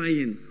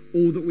displaying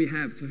all that we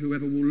have to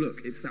whoever will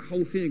look. It's that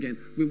whole thing again.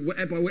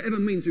 By whatever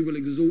means we will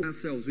exalt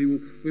ourselves. We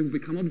will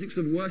become objects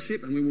of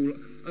worship, and we will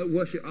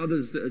worship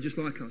others that are just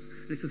like us.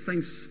 And it's the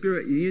same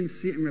spirit. You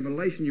see it in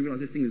Revelation. You realise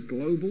this thing is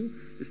global.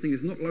 This thing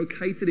is not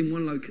located in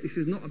one location. This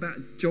is not about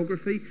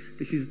geography.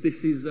 This is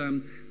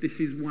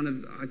one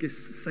of, I guess,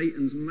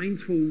 Satan's main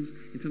tools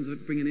in terms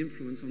of bringing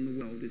influence on the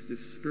world. Is this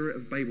spirit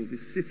of Babel,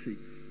 this city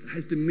that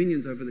has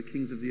dominions over the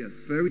kings of the earth.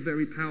 Very,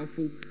 very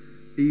powerful,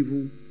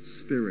 evil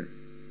spirit.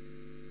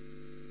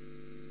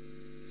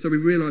 So we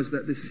realise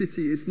that the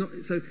city is not.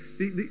 So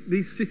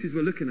these cities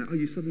we're looking at.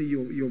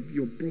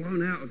 You're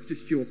blown out of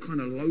just your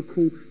kind of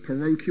local,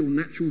 parochial,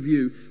 natural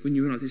view when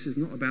you realise this is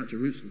not about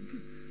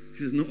Jerusalem.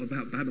 This is not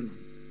about Babylon.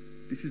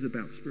 This is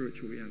about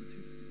spiritual reality.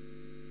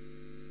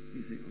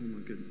 You think, oh my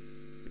goodness,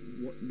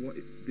 what?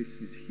 This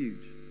is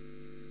huge.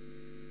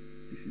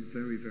 This is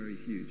very, very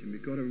huge, and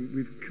we've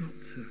got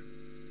to.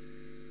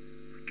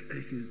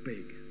 This is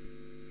big.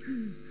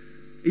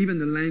 Even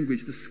the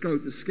language, the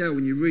scope, the scale,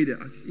 when you read it,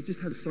 it just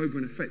has a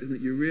sobering effect, doesn't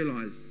it? You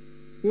realise,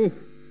 oh,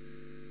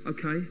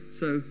 okay,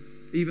 so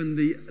even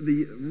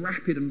the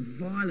rapid and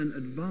violent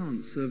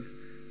advance of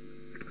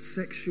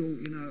sexual,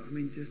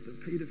 just the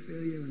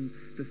paedophilia and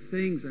the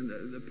things and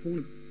the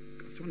porn.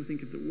 I was trying to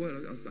think of the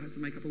word. I had to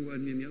make up a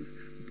word in the end.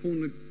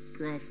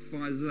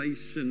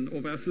 Pornographization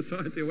of our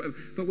society or whatever.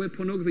 But where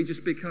pornography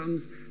just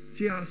becomes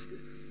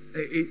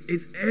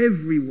it's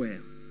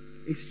everywhere.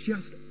 It's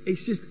just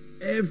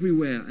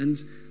everywhere, and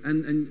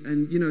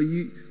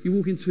you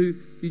walk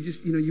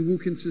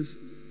into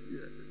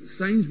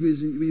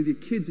Sainsbury's and with your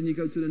kids, and you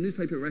go to the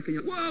newspaper rack and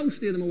you're like, whoa,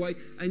 steer them away,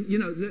 and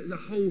the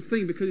whole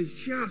thing, because it's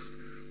just,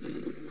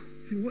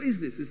 what is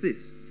this? Is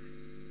this?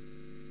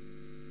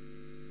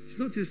 It's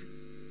not just.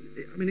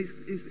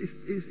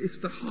 It's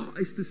the heart,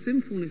 it's the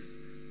sinfulness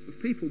of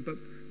people, but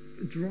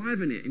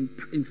driving it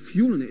and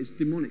fueling it is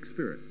demonic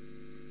spirit.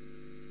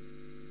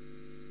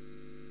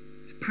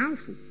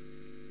 powerful.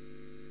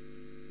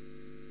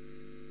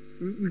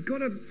 We've got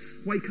to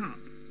wake up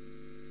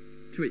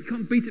to it. You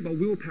can't beat it by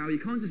willpower. You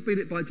can't just beat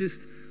it by just,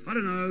 I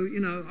don't know,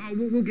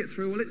 we'll get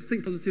through. Well, let's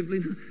think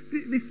positively.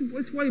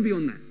 It's way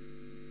beyond that.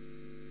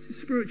 It's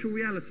a spiritual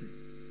reality.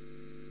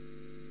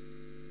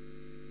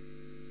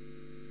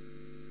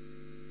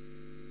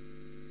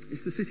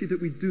 It's the city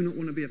that we do not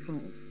want to be a part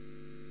of.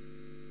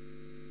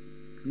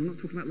 And I'm not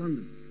talking about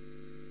London.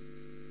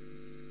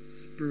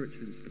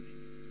 Spiritually speaking.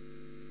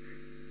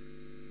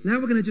 Now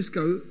we're going to just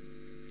go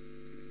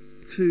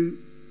to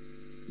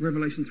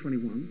Revelation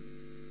 21, and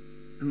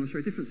I'm going to show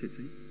you a different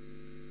city,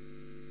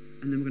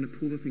 and then we're going to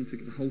pull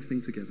the whole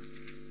thing together.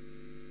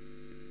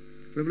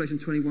 Revelation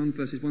 21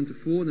 verses 1 to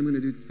 4, then we're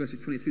going to do verses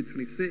 22 to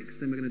 26,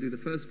 then we're going to do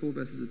the first 4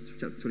 verses of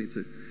chapter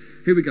 22.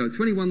 Here we go,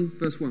 21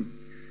 verse 1.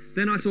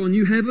 Then I saw a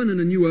new heaven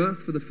and a new earth,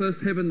 for the first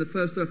heaven and the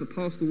first earth had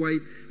passed away,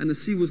 and the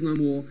sea was no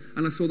more.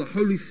 And I saw the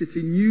holy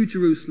city, New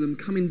Jerusalem,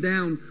 coming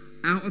down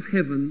out of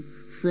heaven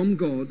from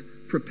God,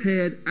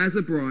 prepared as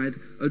a bride,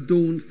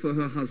 adorned for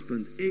her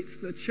husband. It's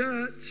the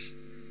church.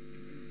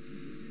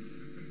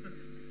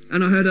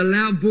 And I heard a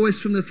loud voice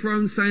from the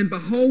throne saying,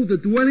 Behold, the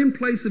dwelling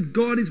place of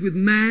God is with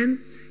man.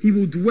 He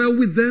will dwell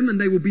with them, and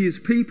they will be his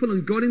people,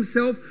 and God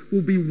himself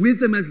will be with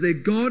them as their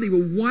God. He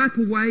will wipe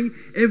away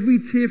every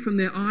tear from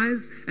their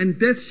eyes, and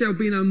death shall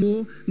be no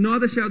more.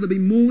 Neither shall there be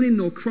mourning,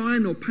 nor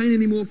crying, nor pain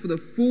anymore, for the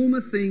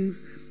former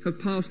things have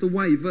passed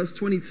away. Verse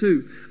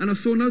 22. And I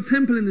saw no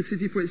temple in the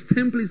city, for its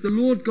temple is the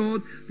Lord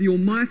God, the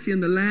Almighty,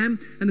 and the Lamb.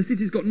 And the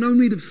city's got no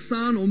need of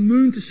sun or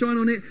moon to shine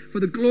on it, for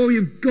the glory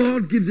of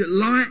God gives it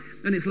light,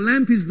 and its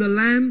lamp is the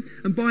Lamb.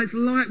 And by its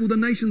light will the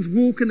nations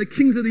walk, and the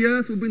kings of the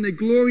earth will bring their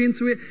glory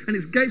into it. And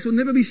its gates will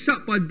never be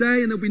shut by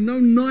day, and there'll be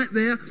no night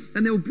there.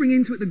 And they'll bring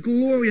into it the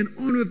glory and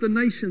honour of the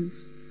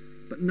nations.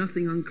 But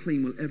nothing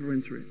unclean will ever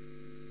enter it,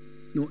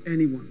 nor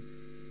anyone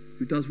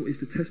who does what is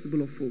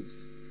detestable or false,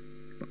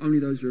 but only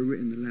those who are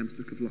written in the Lamb's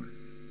Book of Life.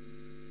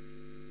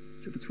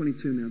 Chapter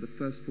 22 now, the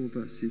first 4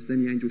 verses.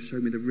 Then the angel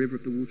showed me the river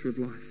of the water of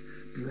life,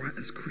 bright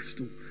as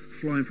crystal,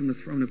 flowing from the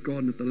throne of God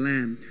and of the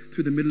Lamb,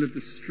 through the middle of the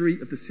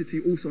street of the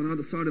city, also on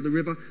either side of the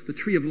river, the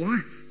tree of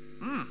life.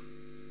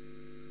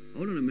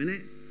 Hold on a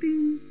minute.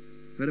 Ding.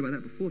 Heard about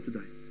that before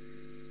today.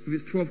 With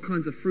its 12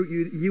 kinds of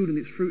fruit yielding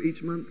its fruit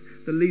each month,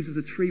 the leaves of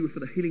the tree were for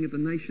the healing of the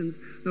nations.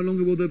 No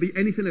longer will there be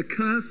anything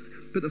accursed,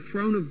 but the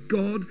throne of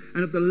God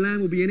and of the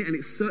Lamb will be in it, and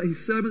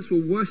his servants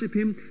will worship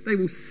him. They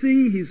will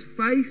see his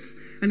face,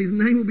 and his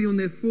name will be on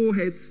their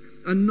foreheads.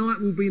 And night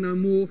will be no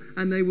more,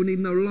 and they will need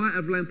no light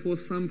of lamp or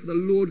sun, for the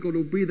Lord God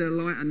will be their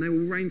light, and they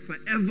will reign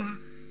forever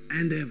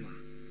and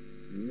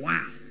ever.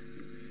 Wow.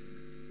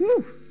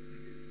 Woo!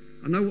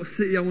 I know what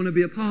city I want to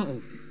be a part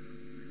of.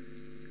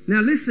 Now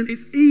listen,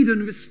 it's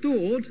Eden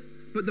restored,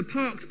 but the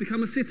park's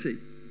become a city.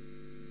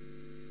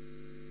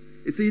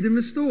 It's Eden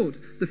restored.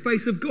 The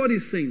face of God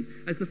is seen,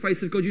 as the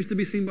face of God used to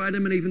be seen by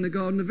Adam and Eve in the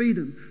Garden of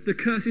Eden. The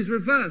curse is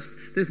reversed.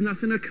 There's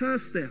nothing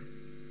accursed there.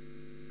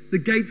 The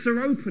gates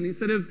are open.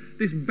 Instead of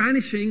this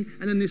banishing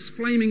and then this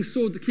flaming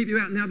sword to keep you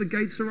out, now the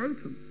gates are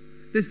open.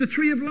 There's the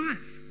tree of life.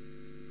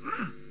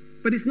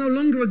 But it's no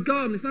longer a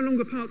garden. It's no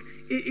longer a park.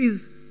 It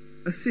is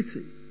a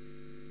city.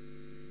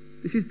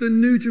 This is the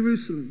New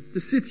Jerusalem,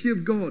 the city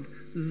of God,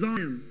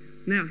 Zion.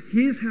 Now,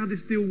 here's how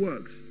this deal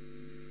works.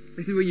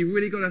 This is where you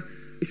really got to,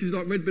 this is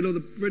like red pill or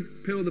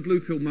the blue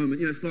pill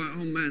moment. You know, it's like,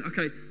 oh man,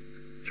 okay,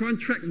 try and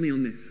track me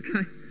on this,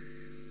 okay?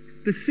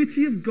 The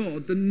city of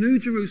God, the New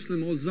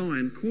Jerusalem or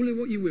Zion, call it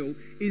what you will,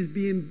 is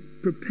being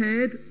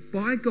prepared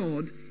by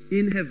God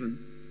in heaven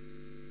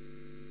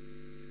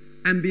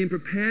and being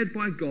prepared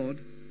by God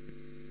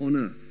on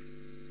earth.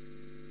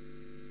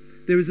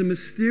 There is a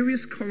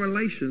mysterious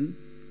correlation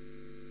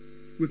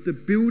with the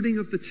building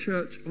of the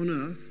church on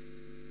earth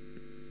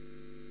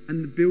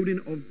and the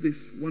building of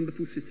this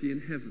wonderful city in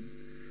heaven.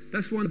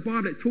 That's why in the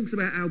Bible it talks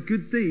about our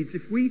good deeds.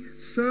 If we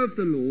serve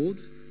the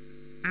Lord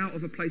out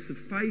of a place of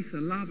faith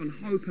and love and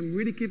hope and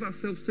really give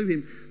ourselves to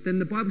him, then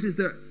the Bible says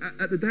that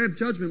at the day of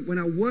judgment, when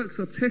our works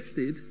are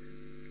tested,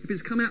 if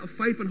it's come out of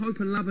faith and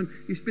hope and love and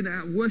you spin it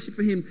out of worship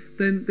for him,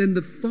 then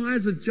the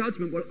fires of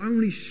judgment will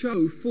only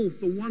show forth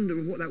the wonder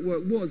of what that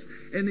work was.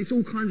 And it's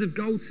all kinds of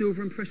gold,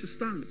 silver and precious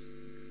stones.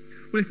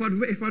 Well, if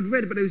I'd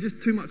read, but it was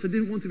just too much, I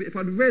didn't want to be. If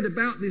I'd read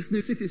about this new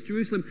city, it's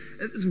Jerusalem,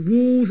 its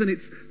walls and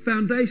its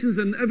foundations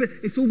and everything,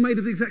 it's all made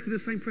of exactly the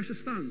same precious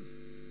stones.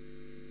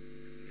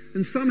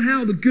 And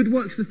somehow the good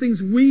works, the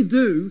things we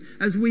do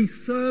as we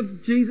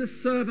serve Jesus,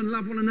 serve and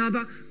love one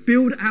another,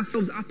 build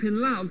ourselves up in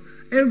love,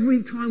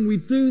 every time we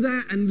do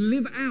that and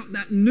live out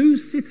that new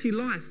city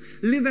life,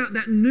 live out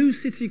that new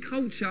city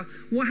culture,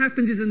 what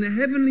happens is in the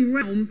heavenly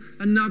realm,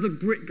 another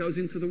brick goes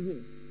into the wall.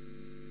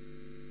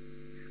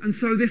 And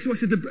so this is what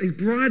said, his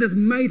bride has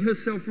made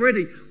herself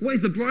ready. What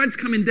is the bride's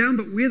coming down,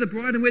 but we're the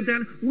bride and we're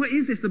down? What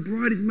is this? The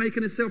bride is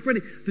making herself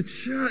ready. The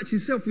church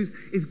itself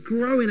is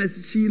growing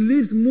as she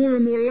lives more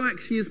and more like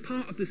she is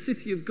part of the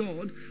city of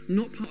God,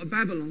 not part of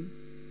Babylon.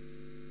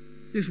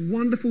 This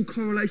wonderful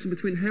correlation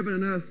between heaven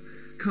and earth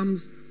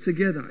comes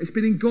together. It's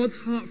been in God's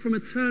heart from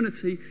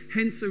eternity,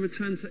 hence a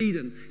return to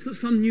Eden. It's not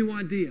some new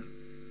idea.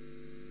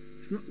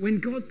 It's not when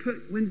God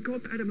put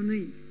Adam and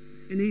Eve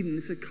in Eden,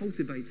 he said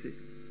cultivate it.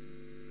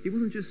 He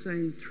wasn't just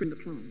saying trim the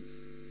plants.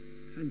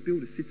 He was saying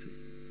build a city.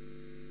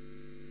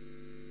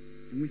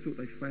 And we thought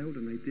they failed,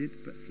 and they did,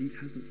 but he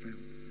hasn't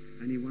failed,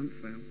 and he won't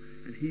fail,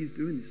 and he's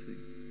doing this thing.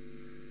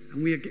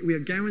 And we are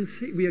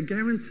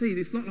guaranteed.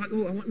 It's not like,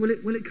 oh,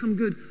 will it come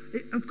good?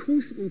 Of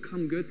course it will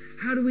come good.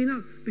 How do we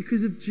know?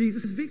 Because of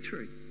Jesus'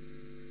 victory.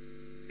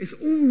 It's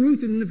all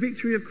rooted in the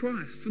victory of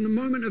Christ. From the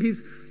moment of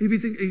his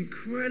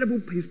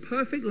incredible, his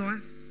perfect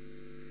life,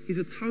 his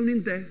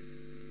atoning death,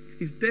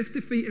 his death,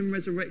 defeat and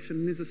resurrection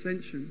and his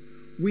ascension,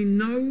 we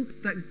know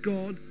that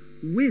God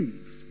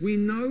wins. We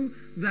know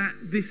that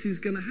this is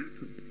going to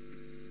happen.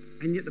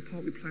 And yet the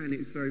part we play in it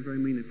is very, very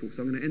meaningful.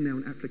 So I'm going to end now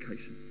on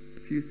application. A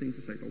few things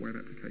to say by way of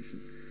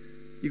application.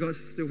 You guys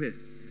still here?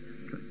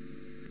 Okay.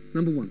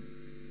 Number one,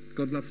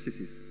 God loves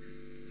cities.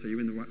 So you're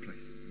in the right place.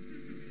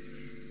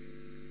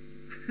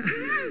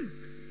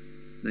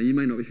 Now you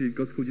may not, if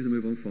God's called you to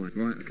move on, fine.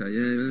 Right, okay,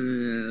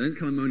 yeah. Don't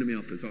come and moan at me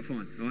afterwards. Right,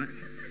 fine, all right?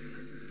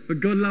 But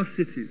God loves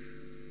cities.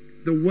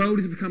 The world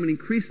is becoming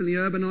increasingly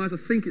urbanised.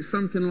 I think it's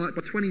something like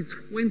by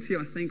 2020,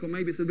 I think, or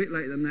maybe it's a bit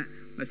later than that.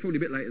 It's probably a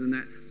bit later than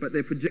that, but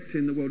they're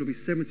projecting the world will be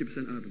 70%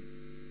 urban.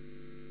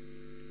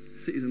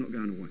 Cities are not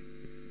going away.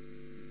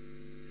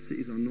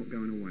 Cities are not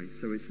going away.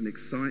 So it's an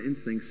exciting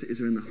thing.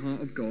 Cities are in the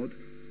heart of God,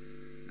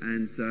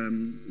 and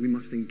we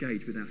must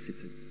engage with our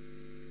city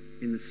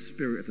in the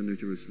spirit of the New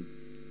Jerusalem.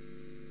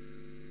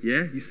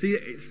 Yeah, you see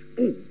it.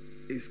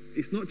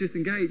 It's not just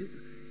engage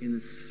in the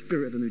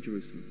spirit of the New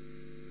Jerusalem,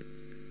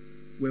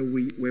 where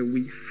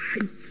we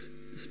hate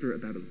the spirit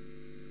of Babylon,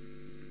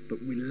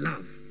 but we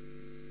love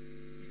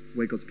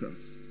where God's put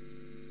us.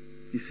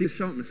 You see the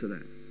sharpness of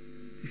that?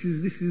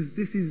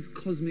 This is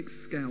cosmic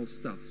scale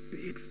stuff. It's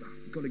big stuff.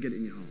 You've got to get it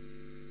in your heart.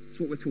 That's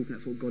what we're talking about.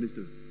 That's what God is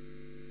doing.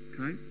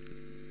 Okay?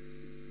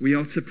 We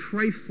are to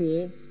pray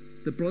for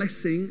the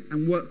blessing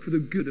and work for the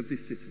good of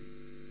this city.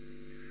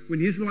 When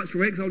the Israelites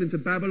were exiled into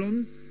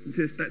Babylon,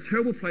 into that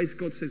terrible place,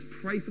 God says,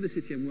 pray for the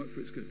city and work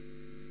for its good.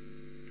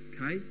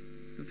 Okay?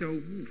 Don't say,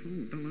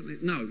 don't like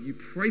that. No, you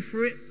pray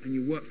for it and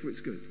you work for its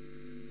good.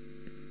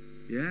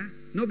 Yeah?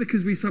 Not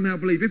because we somehow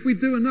believe if we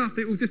do enough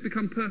it will just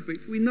become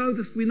perfect. We know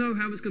this, we know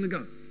how it's going to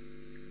go.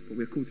 But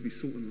we're called to be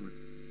salt and light.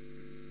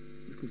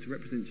 We're called to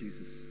represent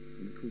Jesus.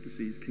 And we're called to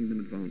see his kingdom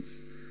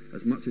advance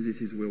as much as is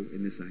his will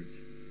in this age.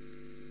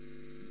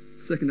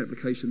 Second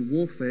application,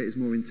 warfare is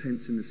more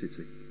intense in the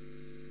city.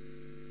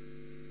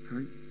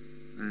 Okay?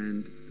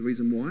 And the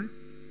reason why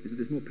is that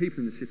there's more people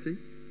in the city.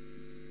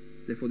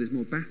 Therefore there's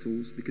more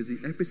battles, because the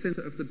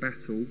epicenter of the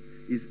battle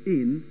is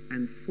in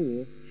and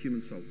for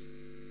human souls.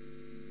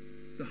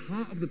 The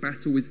heart of the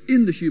battle is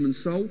in the human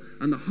soul,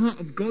 and the heart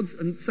of God's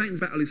and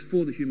Satan's battle is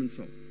for the human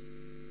soul.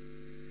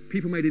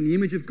 People made in the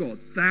image of God.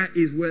 That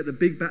is where the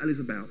big battle is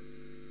about.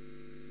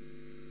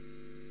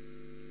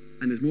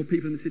 And there's more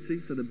people in the city,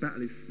 so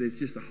there's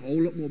just a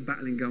whole lot more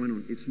battling going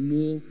on. It's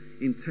more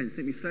intense.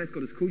 Let me say, if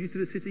God has called you to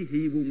the city,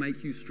 he will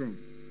make you strong.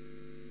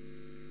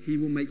 He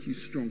will make you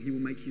strong. He will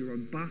make you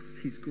robust.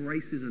 His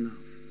grace is enough.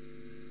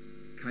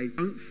 Okay?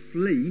 Don't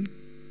flee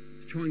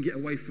to try and get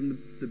away from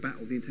the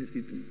battle, the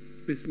intensity.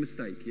 It's a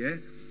mistake, yeah?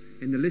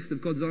 In the list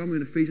of God's armour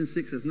in Ephesians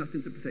 6, there's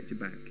nothing to protect your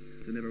back.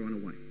 So never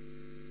run away.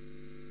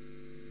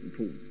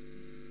 Important.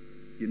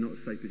 You're not as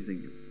safe as you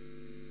think you are.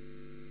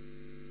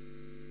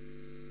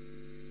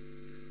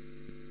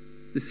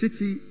 The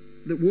city,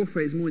 that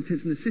warfare is more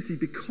intense in the city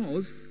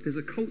because there's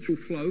a cultural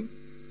flow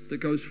that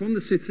goes from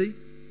the city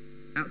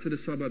out to the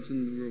suburbs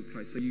and the rural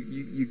place. So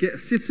you get a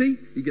city,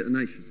 you get the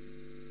nation.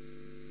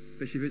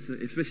 Especially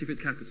if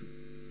it's capital.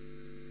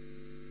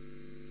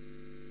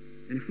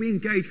 And if we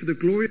engage for the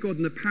glory of God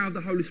and the power of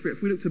the Holy Spirit,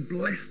 if we look to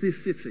bless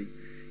this city,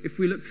 if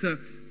we look to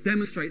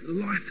demonstrate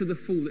life to the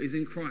full that is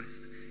in Christ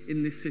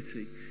in this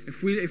city,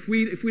 if we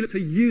look to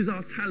use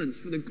our talents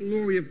for the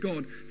glory of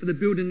God, for the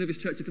building of his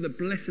church, and for the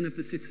blessing of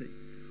the city,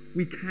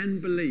 we can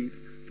believe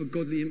for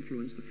godly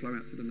influence to flow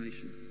out to the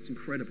nation. It's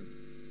incredible.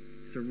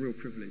 It's a real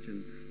privilege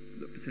and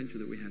the potential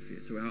that we have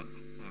here. So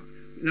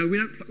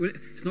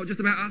it's not just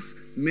about us,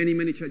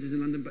 many churches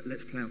in London, but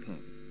let's play our part.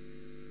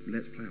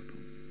 Let's play our part.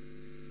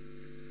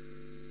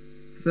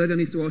 Thirdly, I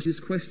need to ask you this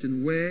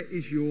question. Where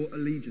is your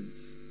allegiance?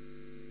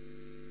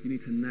 You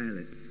need to nail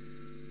it.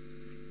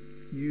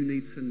 You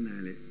need to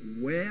nail it.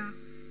 Where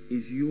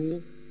is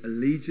your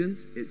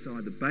allegiance? It's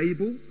either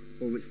Babel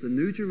or it's the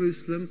New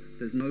Jerusalem.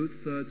 There's no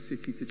third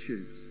city to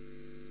choose.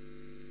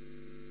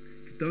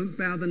 If you don't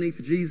bow the knee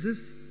to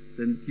Jesus,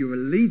 then your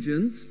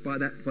allegiance, by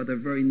the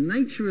very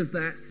nature of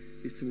that,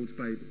 is towards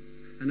Babel.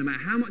 And no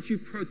matter how much you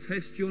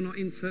protest, you're not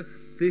into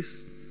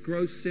this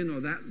gross sin or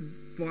that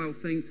vile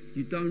thing,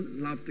 you don't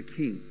love the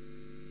king.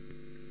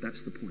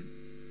 That's the point.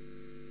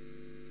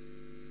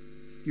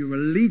 Your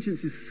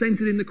allegiance is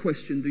centered in the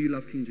question, do you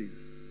love King Jesus?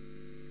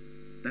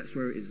 That's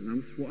where it is.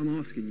 And that's what I'm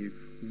asking you.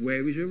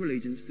 Where is your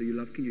allegiance? Do you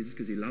love King Jesus?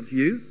 Because he loves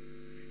you.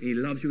 And he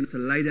loves you enough to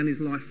lay down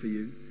his life for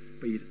you.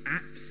 But he's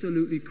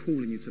absolutely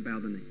calling you to bow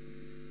the knee.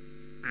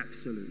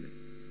 Absolutely.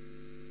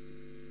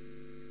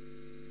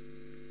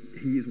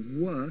 He is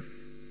worth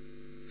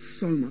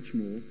so much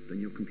more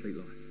than your complete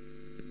life.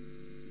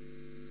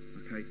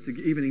 Okay? To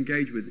even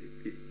engage with,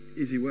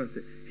 is he worth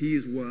it? He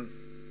is worth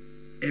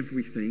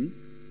everything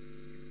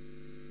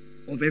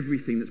of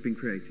everything that's been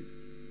created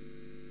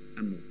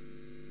and more.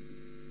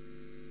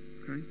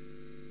 Okay?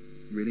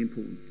 Really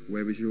important.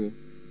 Where is your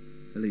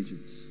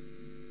allegiance?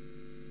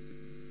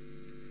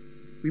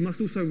 We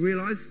must also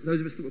realise, those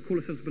of us that would call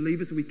ourselves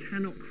believers, that we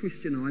cannot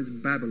Christianise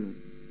Babylon.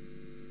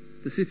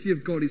 The city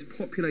of God is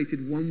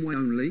populated one way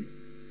only.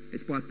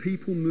 It's by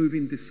people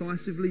moving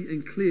decisively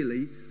and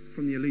clearly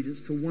from the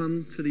allegiance to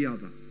one to the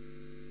other.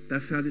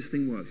 That's how this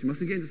thing works. You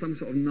mustn't get into some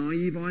sort of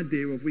naive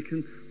idea of we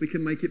can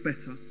make it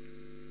better.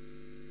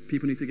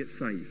 People need to get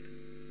saved.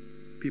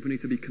 People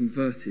need to be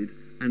converted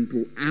and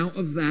brought out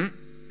of that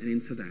and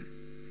into that.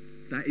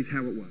 That is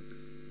how it works.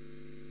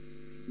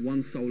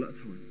 One soul at a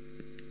time.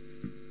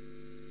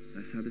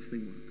 That's how this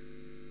thing works.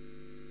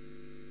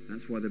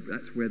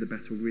 That's where the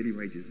battle really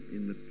rages,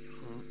 in the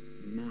heart,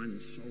 mind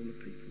and soul of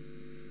people.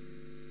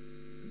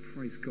 And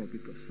praise God,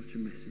 we've got such a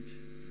message.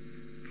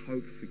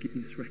 Hope,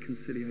 forgiveness,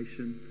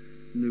 reconciliation,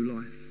 new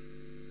life,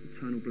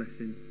 eternal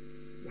blessing.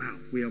 Wow,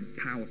 we are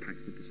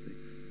power-packed with this thing.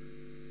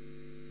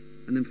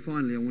 And then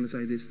finally, I want to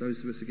say this,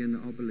 those of us again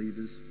that are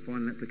believers,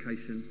 final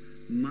application,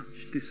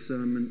 much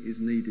discernment is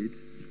needed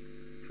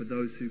for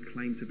those who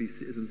claim to be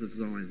citizens of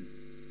Zion.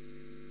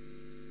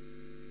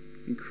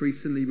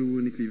 Increasingly, we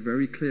will need to be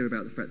very clear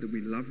about the fact that we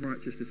love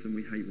righteousness and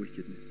we hate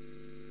wickedness.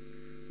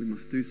 We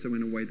must do so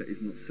in a way that is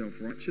not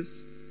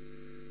self-righteous,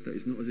 that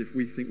is not as if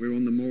we think we're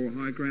on the moral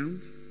high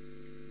ground,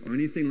 or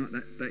anything like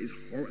that. It's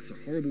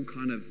a horrible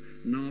kind of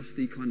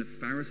nasty kind of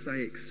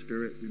Pharisaic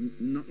spirit.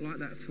 Not like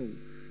that at all.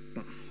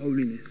 But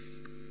holiness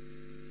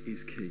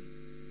is key.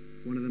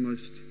 One of the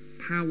most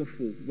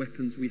powerful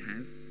weapons we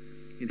have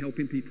in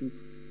helping people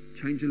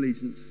change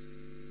allegiance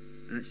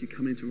and actually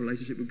come into a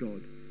relationship with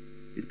God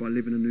is by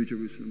living a New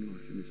Jerusalem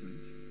life in this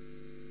age.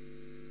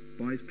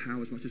 By his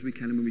power as much as we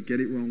can, and when we get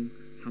it wrong,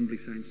 humbly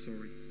saying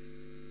sorry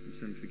and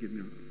saying, forgive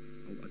me,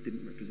 I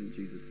didn't represent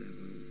Jesus there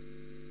by all.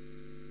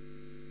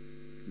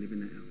 Living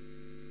that out.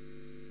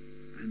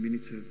 And we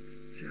need to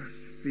just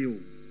feel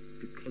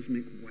the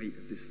cosmic weight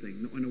of this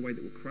thing, not in a way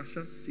that will crush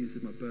us. Jesus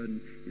said, my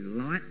burden is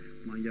light,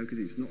 my yoke is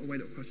easy. It's not a way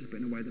that will crush us,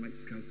 but in a way that makes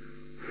us go,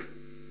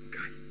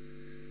 okay.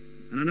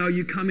 And I know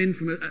you come in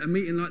from a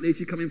meeting like this,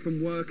 you come in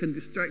from work and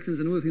distractions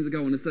and all the things that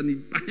go on, and suddenly,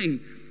 bang,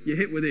 you're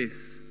hit with this.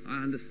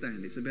 I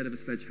understand. It's a bit of a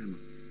sledgehammer.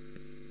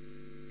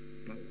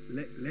 But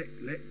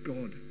let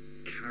God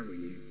carry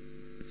you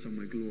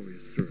somewhere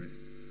glorious through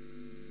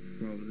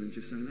it. Rather than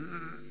just saying,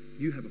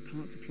 you have a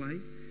part to play.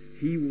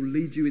 He will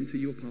lead you into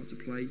your part to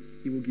play.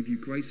 He will give you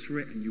grace for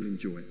it, and you'll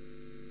enjoy it.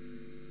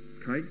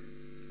 Okay?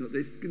 Not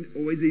this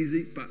always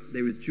easy, but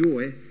there is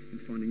joy in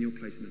finding your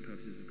place in the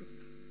purposes of God.